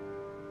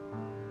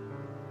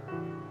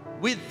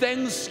 With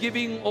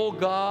thanksgiving, O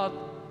God,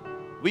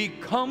 we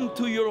come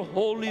to your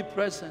holy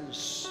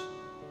presence.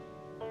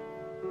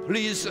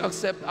 Please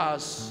accept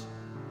us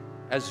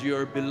as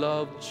your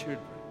beloved children.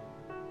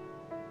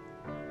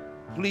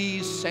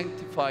 Please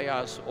sanctify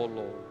us, O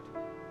Lord,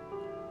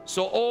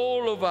 so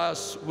all of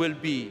us will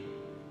be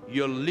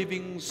your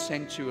living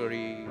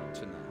sanctuary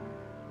tonight.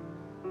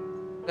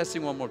 Let's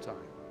sing one more time.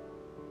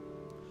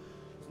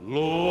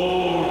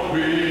 Lord,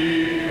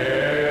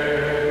 prepare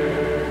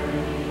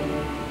me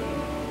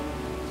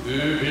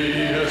to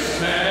be a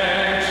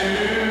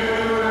sanctuary,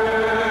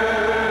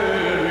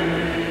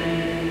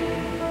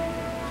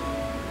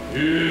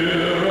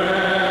 pure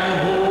and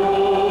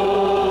holy,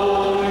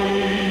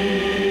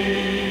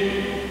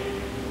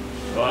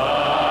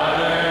 tried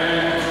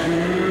and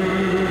true,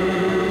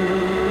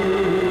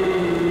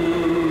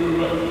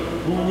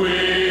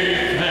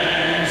 with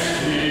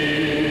thanksgiving.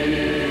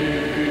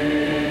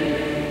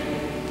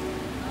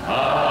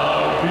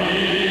 I'll be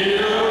a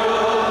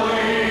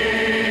living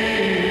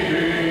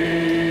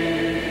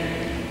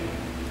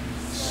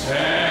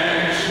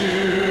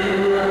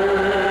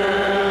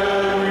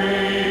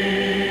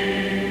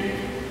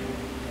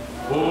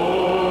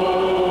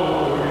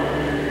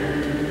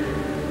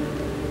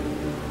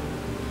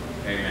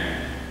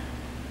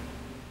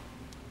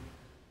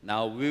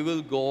we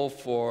will go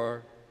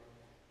for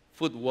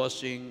foot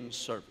washing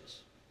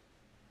service.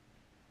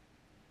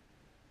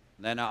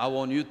 Then I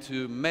want you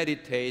to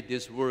meditate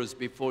these words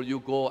before you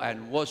go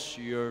and wash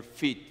your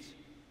feet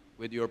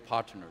with your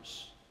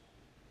partners.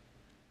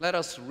 Let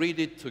us read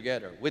it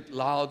together with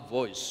loud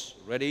voice.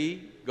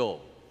 Ready?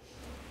 Go.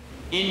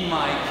 In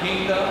my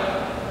kingdom,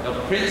 the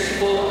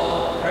principle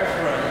of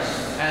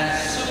preference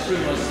and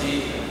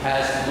supremacy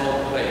has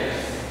no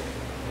place.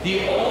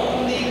 The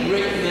only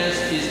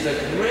greatness is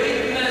the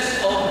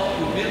greatness of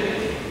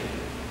humility.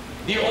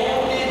 The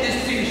only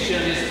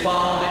distinction is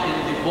found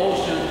in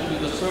devotion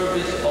to the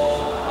service of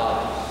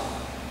others.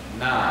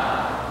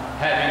 Now,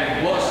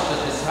 having washed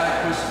the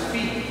disciples'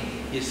 feet,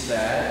 he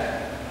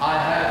said, I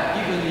have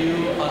given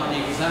you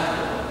an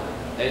example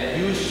that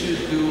you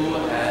should do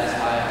as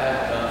I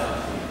have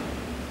done to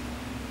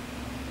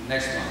you.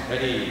 Next one.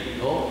 Ready?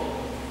 Go.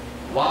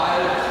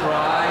 While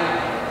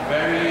pride,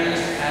 variance,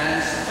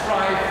 and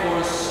strife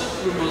for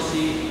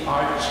supremacy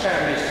are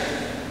cherished,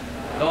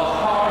 the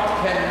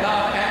heart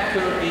cannot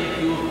enter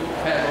into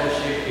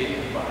fellowship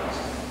with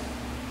Christ.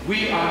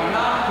 We are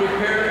not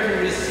prepared to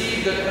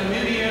receive the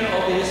communion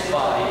of His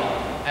body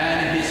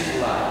and His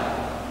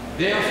blood.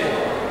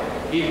 Therefore,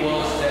 it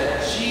was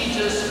that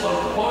Jesus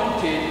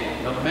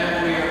appointed the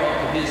memory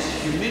of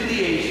His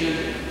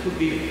humiliation to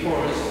be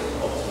first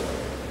observed.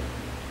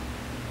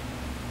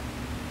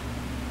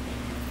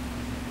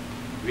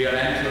 We are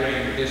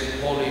entering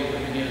this Holy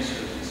Communion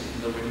service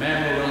in the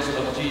remembrance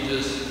of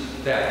Jesus'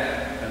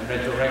 death and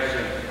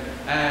resurrection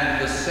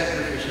and the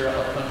sacrificial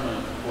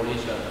atonement for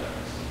each other.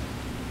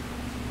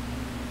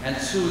 And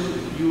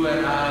soon you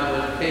and I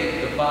will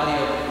take the body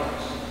of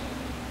Christ,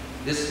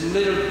 this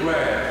little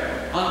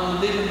bread,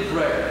 unleavened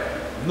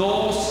bread,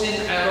 no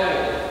sin at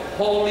all,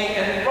 holy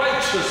and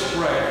righteous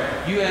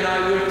bread, you and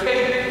I will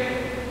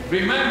take.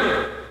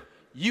 Remember,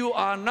 you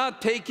are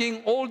not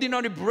taking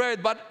ordinary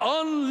bread, but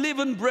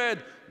unleavened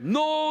bread.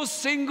 No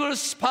single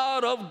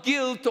spot of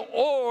guilt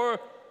or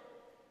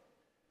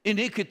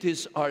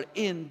iniquities are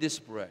in this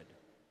bread,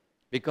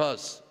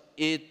 because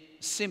it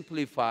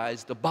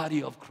simplifies the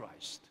body of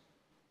Christ,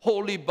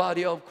 holy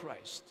body of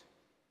Christ.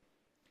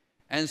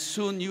 And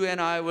soon you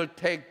and I will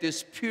take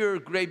this pure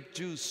grape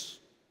juice,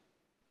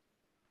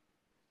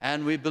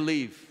 and we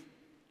believe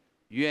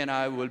you and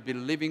I will be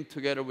living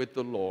together with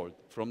the Lord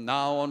from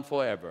now on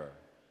forever,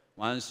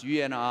 once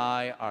you and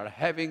I are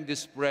having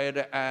this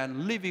bread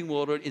and living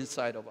water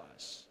inside of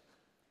us.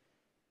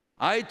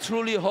 I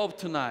truly hope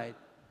tonight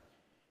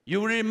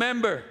you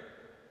remember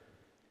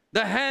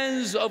the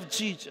hands of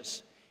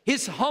Jesus,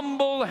 His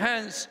humble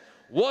hands,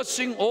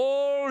 washing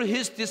all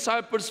His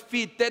disciples'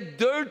 feet, that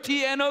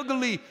dirty and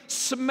ugly,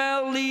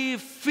 smelly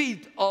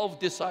feet of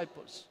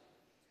disciples.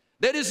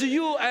 That is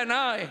you and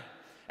I.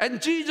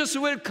 And Jesus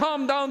will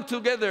come down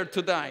together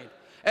tonight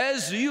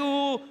as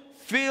you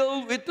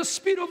fill with the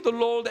Spirit of the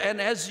Lord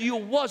and as you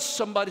wash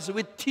somebody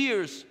with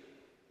tears.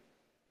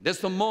 That's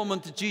the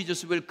moment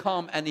Jesus will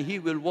come and He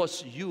will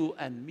wash you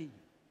and me.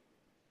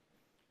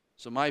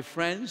 So my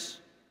friends,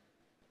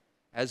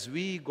 as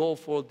we go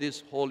for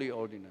this holy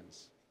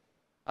ordinance,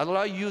 I'd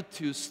like you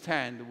to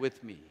stand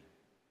with me,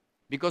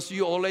 because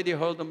you already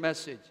heard the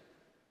message,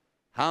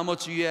 how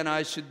much you and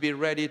I should be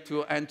ready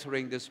to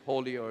entering this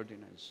holy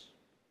ordinance.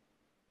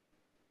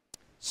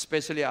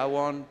 Especially I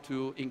want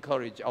to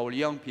encourage our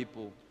young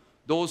people,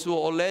 those who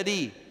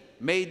already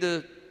made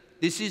the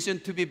decision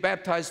to be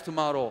baptized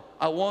tomorrow.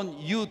 I want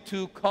you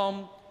to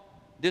come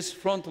this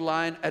front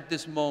line at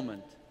this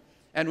moment.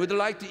 And we'd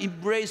like to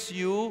embrace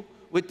you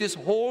with this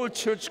whole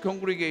church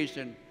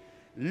congregation,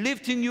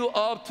 lifting you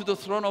up to the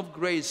throne of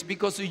grace,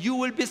 because you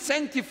will be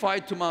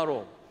sanctified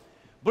tomorrow,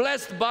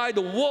 blessed by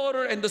the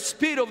water and the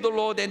Spirit of the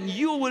Lord, and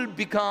you will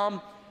become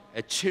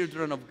a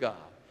children of God.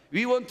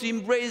 We want to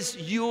embrace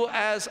you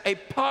as a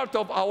part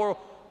of our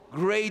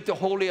great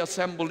holy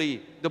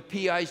assembly, the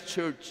PI's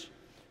church.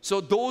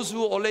 So those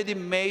who already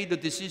made the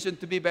decision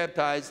to be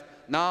baptized,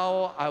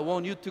 now I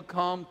want you to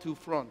come to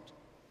front.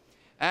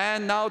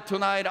 And now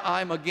tonight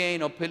I'm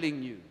again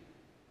appealing you.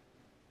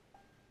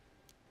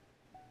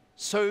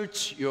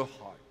 Search your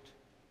heart.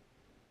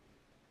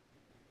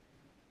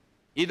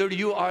 Either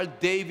you are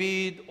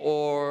David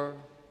or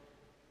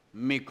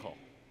Michal.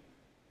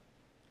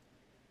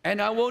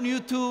 And I want you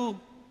to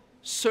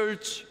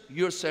search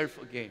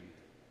yourself again.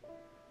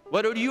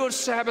 Whether your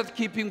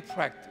Sabbath-keeping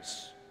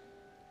practice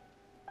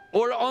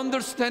or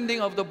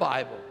understanding of the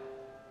Bible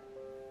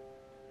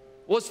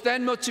was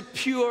that much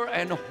pure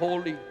and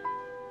holy.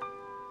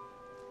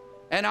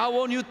 And I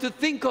want you to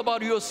think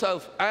about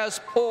yourself as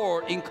Paul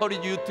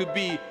encouraged you to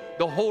be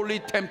the holy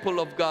temple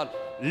of God,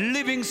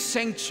 living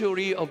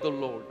sanctuary of the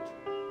Lord.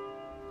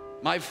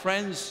 My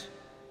friends,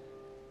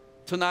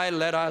 tonight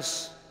let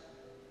us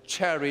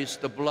cherish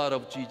the blood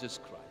of Jesus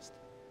Christ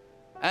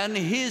and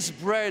His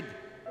bread,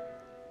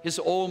 His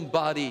own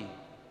body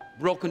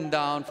broken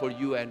down for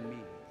you and me.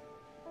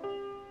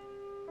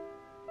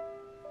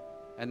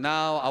 And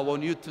now I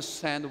want you to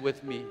stand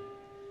with me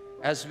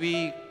as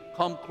we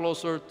come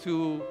closer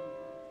to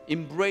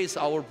embrace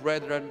our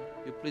brethren.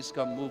 You please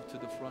come, move to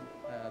the front.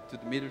 to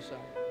the middle side.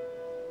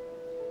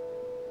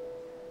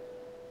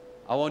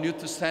 I want you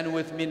to stand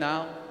with me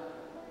now,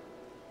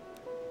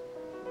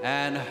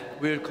 and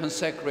we'll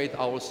consecrate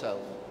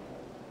ourselves.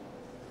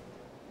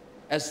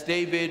 As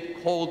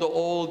David called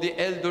all the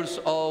elders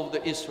of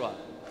the Israel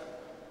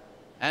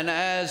and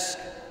asked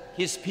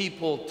his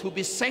people to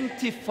be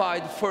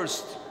sanctified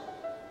first,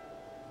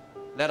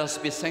 let us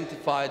be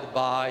sanctified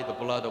by the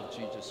blood of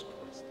Jesus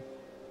Christ.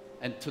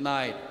 And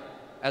tonight,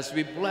 as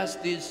we bless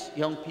these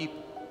young people,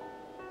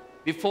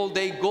 before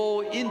they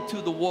go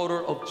into the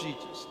water of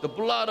Jesus, the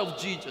blood of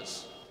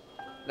Jesus,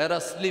 let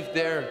us lift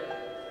their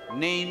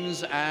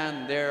names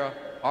and their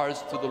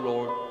hearts to the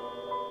Lord,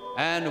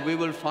 and we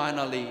will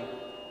finally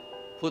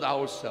put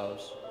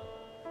ourselves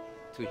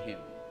to Him.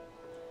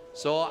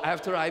 So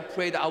after I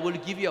prayed, I will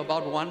give you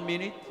about 1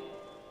 minute.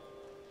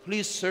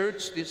 Please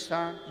search this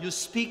time. You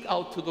speak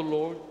out to the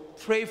Lord.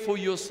 Pray for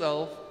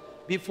yourself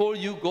before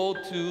you go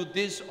to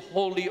this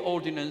holy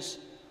ordinance.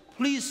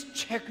 Please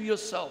check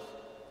yourself.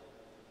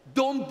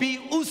 Don't be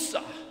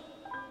Uzzah.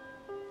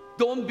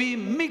 Don't be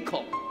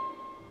Michal,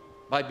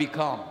 but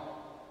become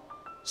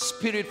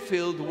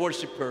Spirit-filled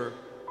worshiper,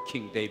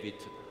 King David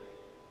tonight.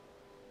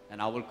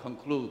 And I will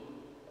conclude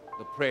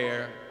the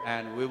prayer,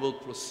 and we will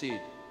proceed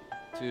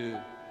to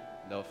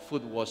the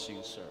foot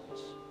washing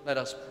service. Let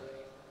us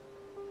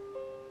pray.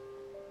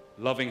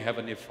 Loving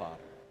Heavenly Father,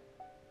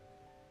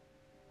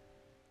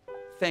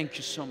 thank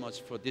you so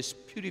much for this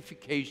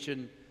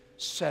purification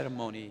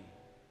ceremony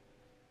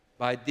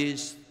by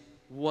this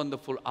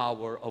wonderful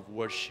hour of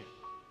worship.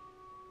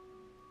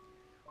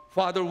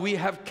 Father, we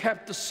have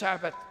kept the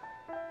Sabbath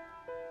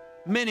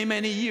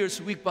many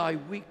years, week by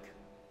week.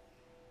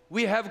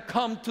 We have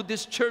come to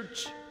this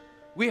church.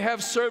 We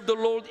have served the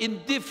Lord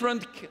in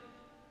different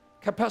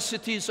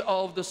capacities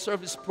of the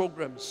service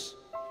programs.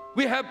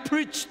 We have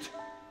preached.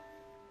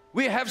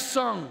 We have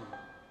sung.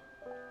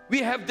 We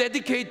have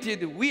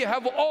dedicated. We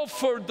have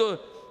offered the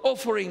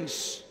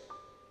offerings.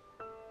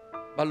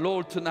 But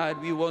Lord, tonight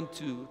we want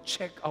to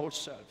check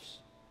ourselves.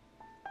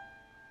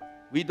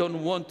 We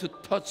don't want to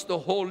touch the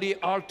holy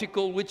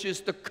article, which is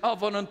the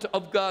covenant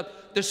of God,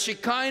 the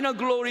Shekinah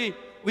glory,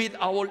 with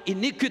our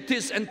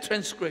iniquities and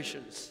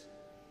transgressions,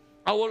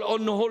 our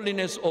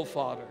unholiness, O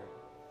Father.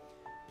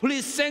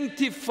 Please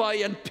sanctify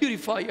and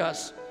purify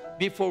us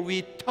before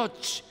we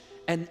touch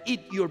and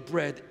eat your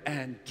bread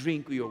and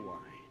drink your wine.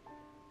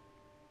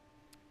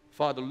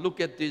 Father, look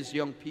at these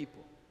young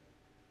people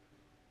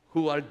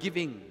who are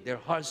giving their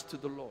hearts to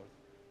the Lord,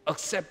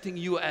 accepting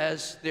you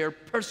as their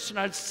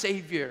personal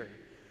Savior.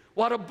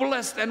 What a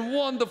blessed and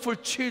wonderful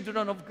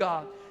children of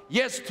God.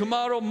 Yes,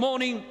 tomorrow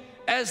morning,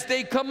 as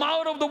they come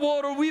out of the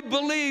water, we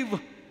believe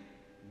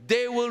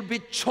they will be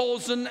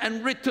chosen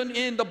and written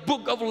in the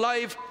book of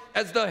life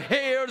as the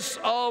heirs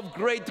of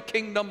great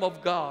kingdom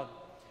of God.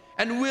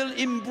 And we'll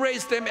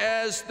embrace them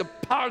as the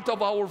part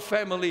of our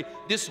family,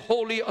 this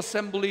holy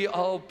assembly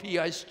of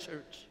PI's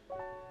church.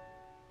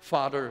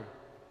 Father,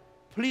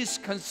 please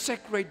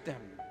consecrate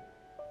them,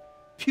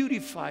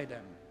 purify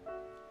them.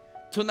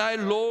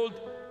 Tonight, Lord,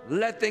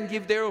 let them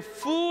give their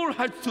full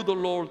heart to the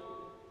Lord,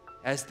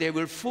 as they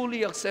will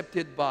fully accept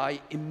it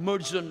by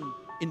immersion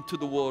into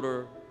the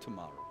water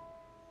tomorrow.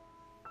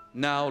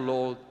 Now,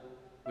 Lord,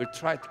 we'll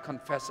try to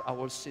confess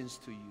our sins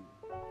to you.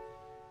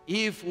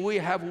 If we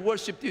have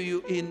worshiped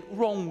you in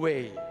wrong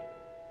way,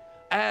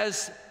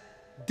 as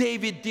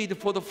David did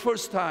for the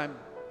first time,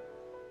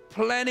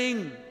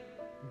 planning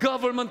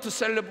government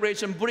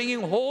celebration,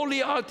 bringing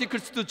holy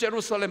articles to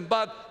Jerusalem,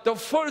 but the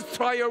first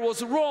trial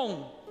was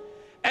wrong,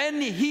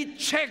 and he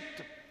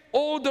checked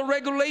all the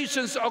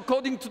regulations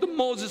according to the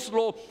Moses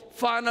law.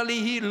 Finally,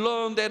 he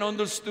learned and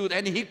understood,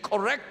 and he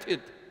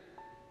corrected.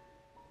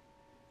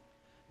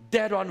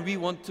 That one we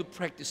want to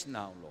practice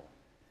now, Lord.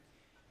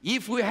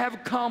 If we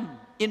have come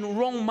in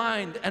wrong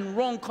mind and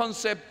wrong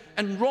concept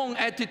and wrong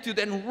attitude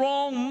and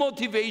wrong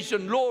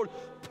motivation, Lord,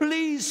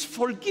 please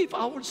forgive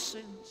our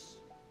sins.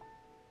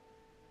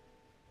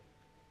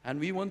 And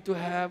we want to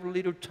have a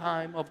little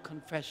time of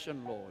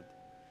confession, Lord.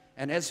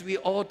 And as we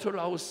utter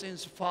our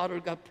sins, Father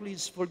God,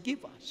 please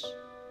forgive us.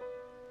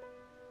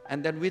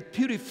 And then we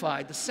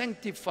purified,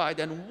 sanctified,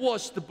 and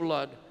washed the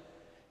blood,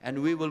 and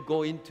we will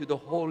go into the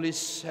holy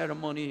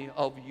ceremony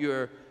of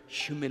your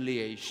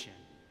humiliation.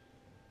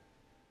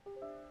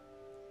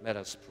 Let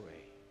us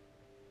pray.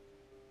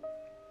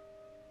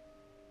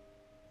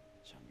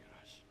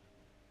 정결하시고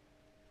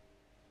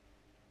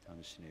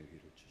당신의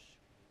의를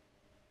주시고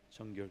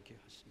정결케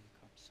하시니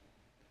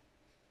감사합니다.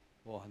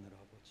 오 하늘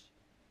아버지,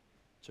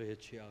 저의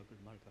죄악을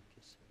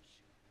말갛게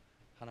세우시고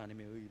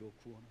하나님의 의로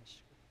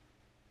구원하시고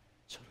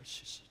저를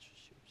씻어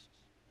주시옵소서.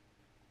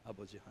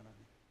 아버지 하나님,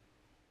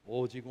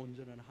 오직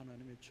온전한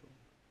하나님의 종,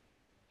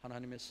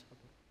 하나님의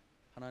사도,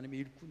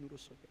 하나님의 일꾼으로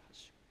서게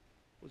하시고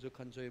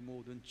부족한 저의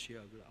모든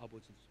죄악을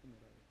아버지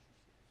소멸하여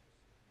주시옵소서.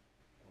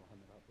 오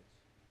하늘 아버지,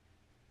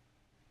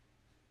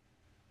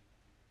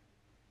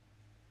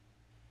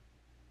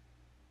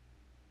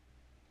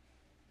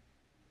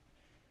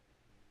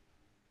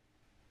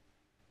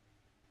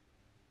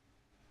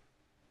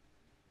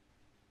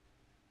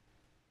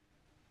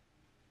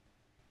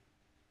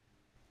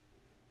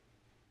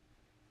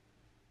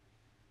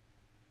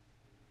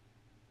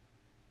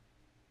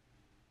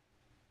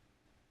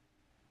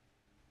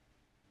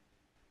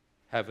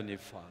 Heavenly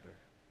Father,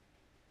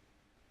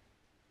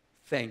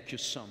 thank you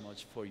so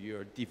much for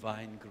your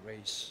divine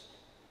grace,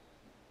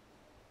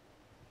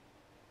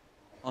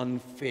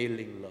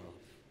 unfailing love,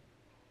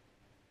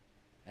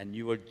 and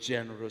your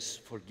generous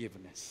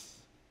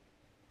forgiveness.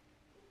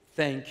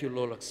 Thank you,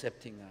 Lord,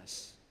 accepting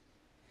us.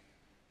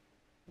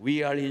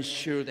 We are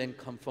ensured and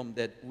confirmed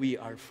that we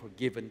are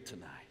forgiven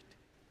tonight,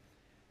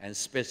 and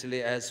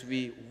especially as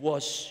we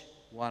wash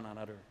one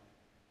another.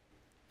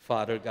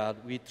 Father God,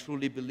 we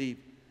truly believe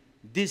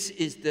this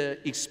is the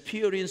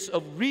experience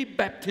of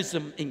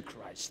rebaptism in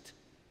Christ.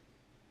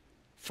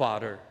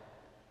 Father,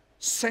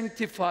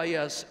 sanctify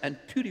us and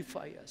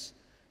purify us.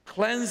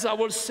 Cleanse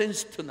our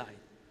sins tonight,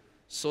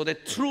 so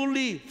that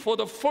truly, for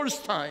the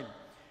first time,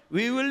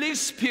 we will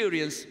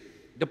experience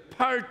the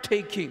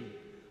partaking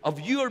of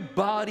your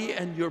body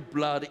and your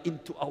blood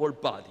into our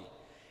body.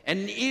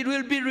 And it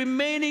will be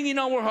remaining in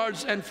our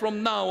hearts, and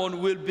from now on,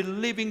 we'll be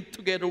living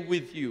together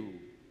with you.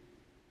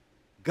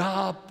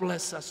 God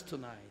bless us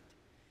tonight.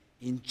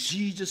 In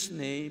Jesus'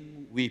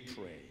 name we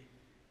pray.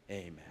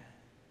 Amen.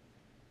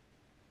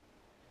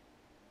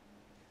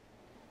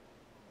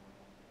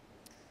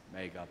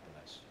 May God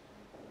bless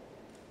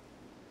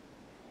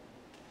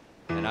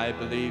you. And I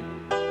believe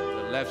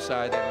the left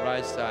side and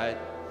right side,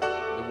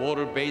 the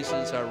water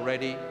basins are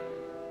ready.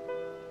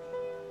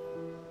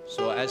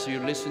 So as you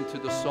listen to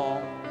the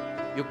song,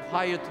 you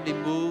quietly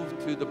move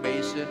to the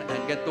basin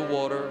and get the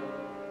water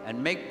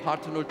and make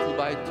partner 2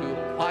 by 2.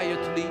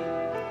 Quietly,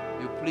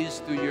 you please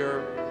do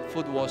your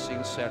foot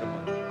washing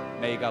ceremony.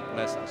 May God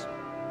bless us.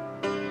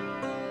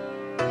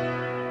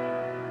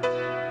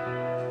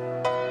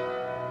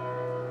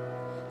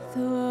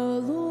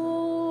 The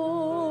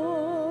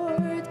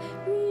Lord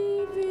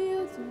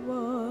revealed to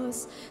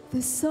us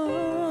the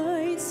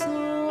signs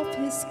of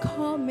His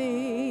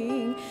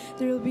coming.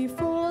 There will be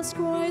false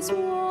Christ,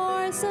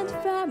 wars and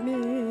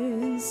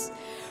famines,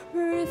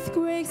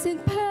 earthquakes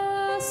and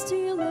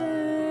pestilence.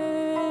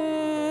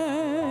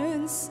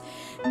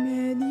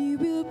 Many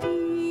will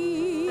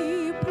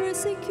be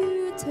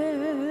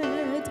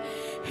persecuted,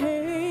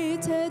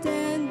 hated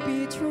and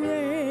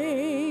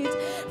betrayed.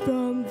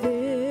 From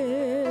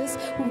this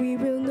we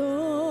will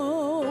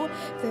know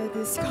that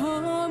this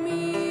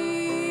coming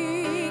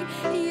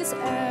is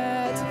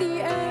at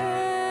the edge.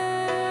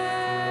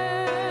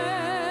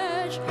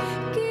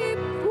 Keep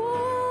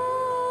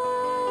watch,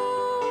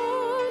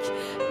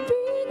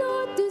 be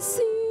not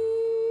deceived.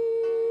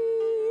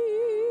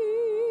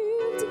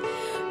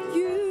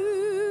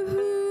 You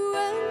who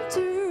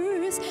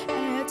enters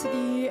at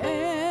the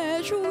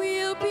edge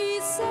will be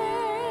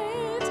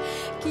saved.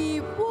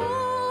 Keep watch.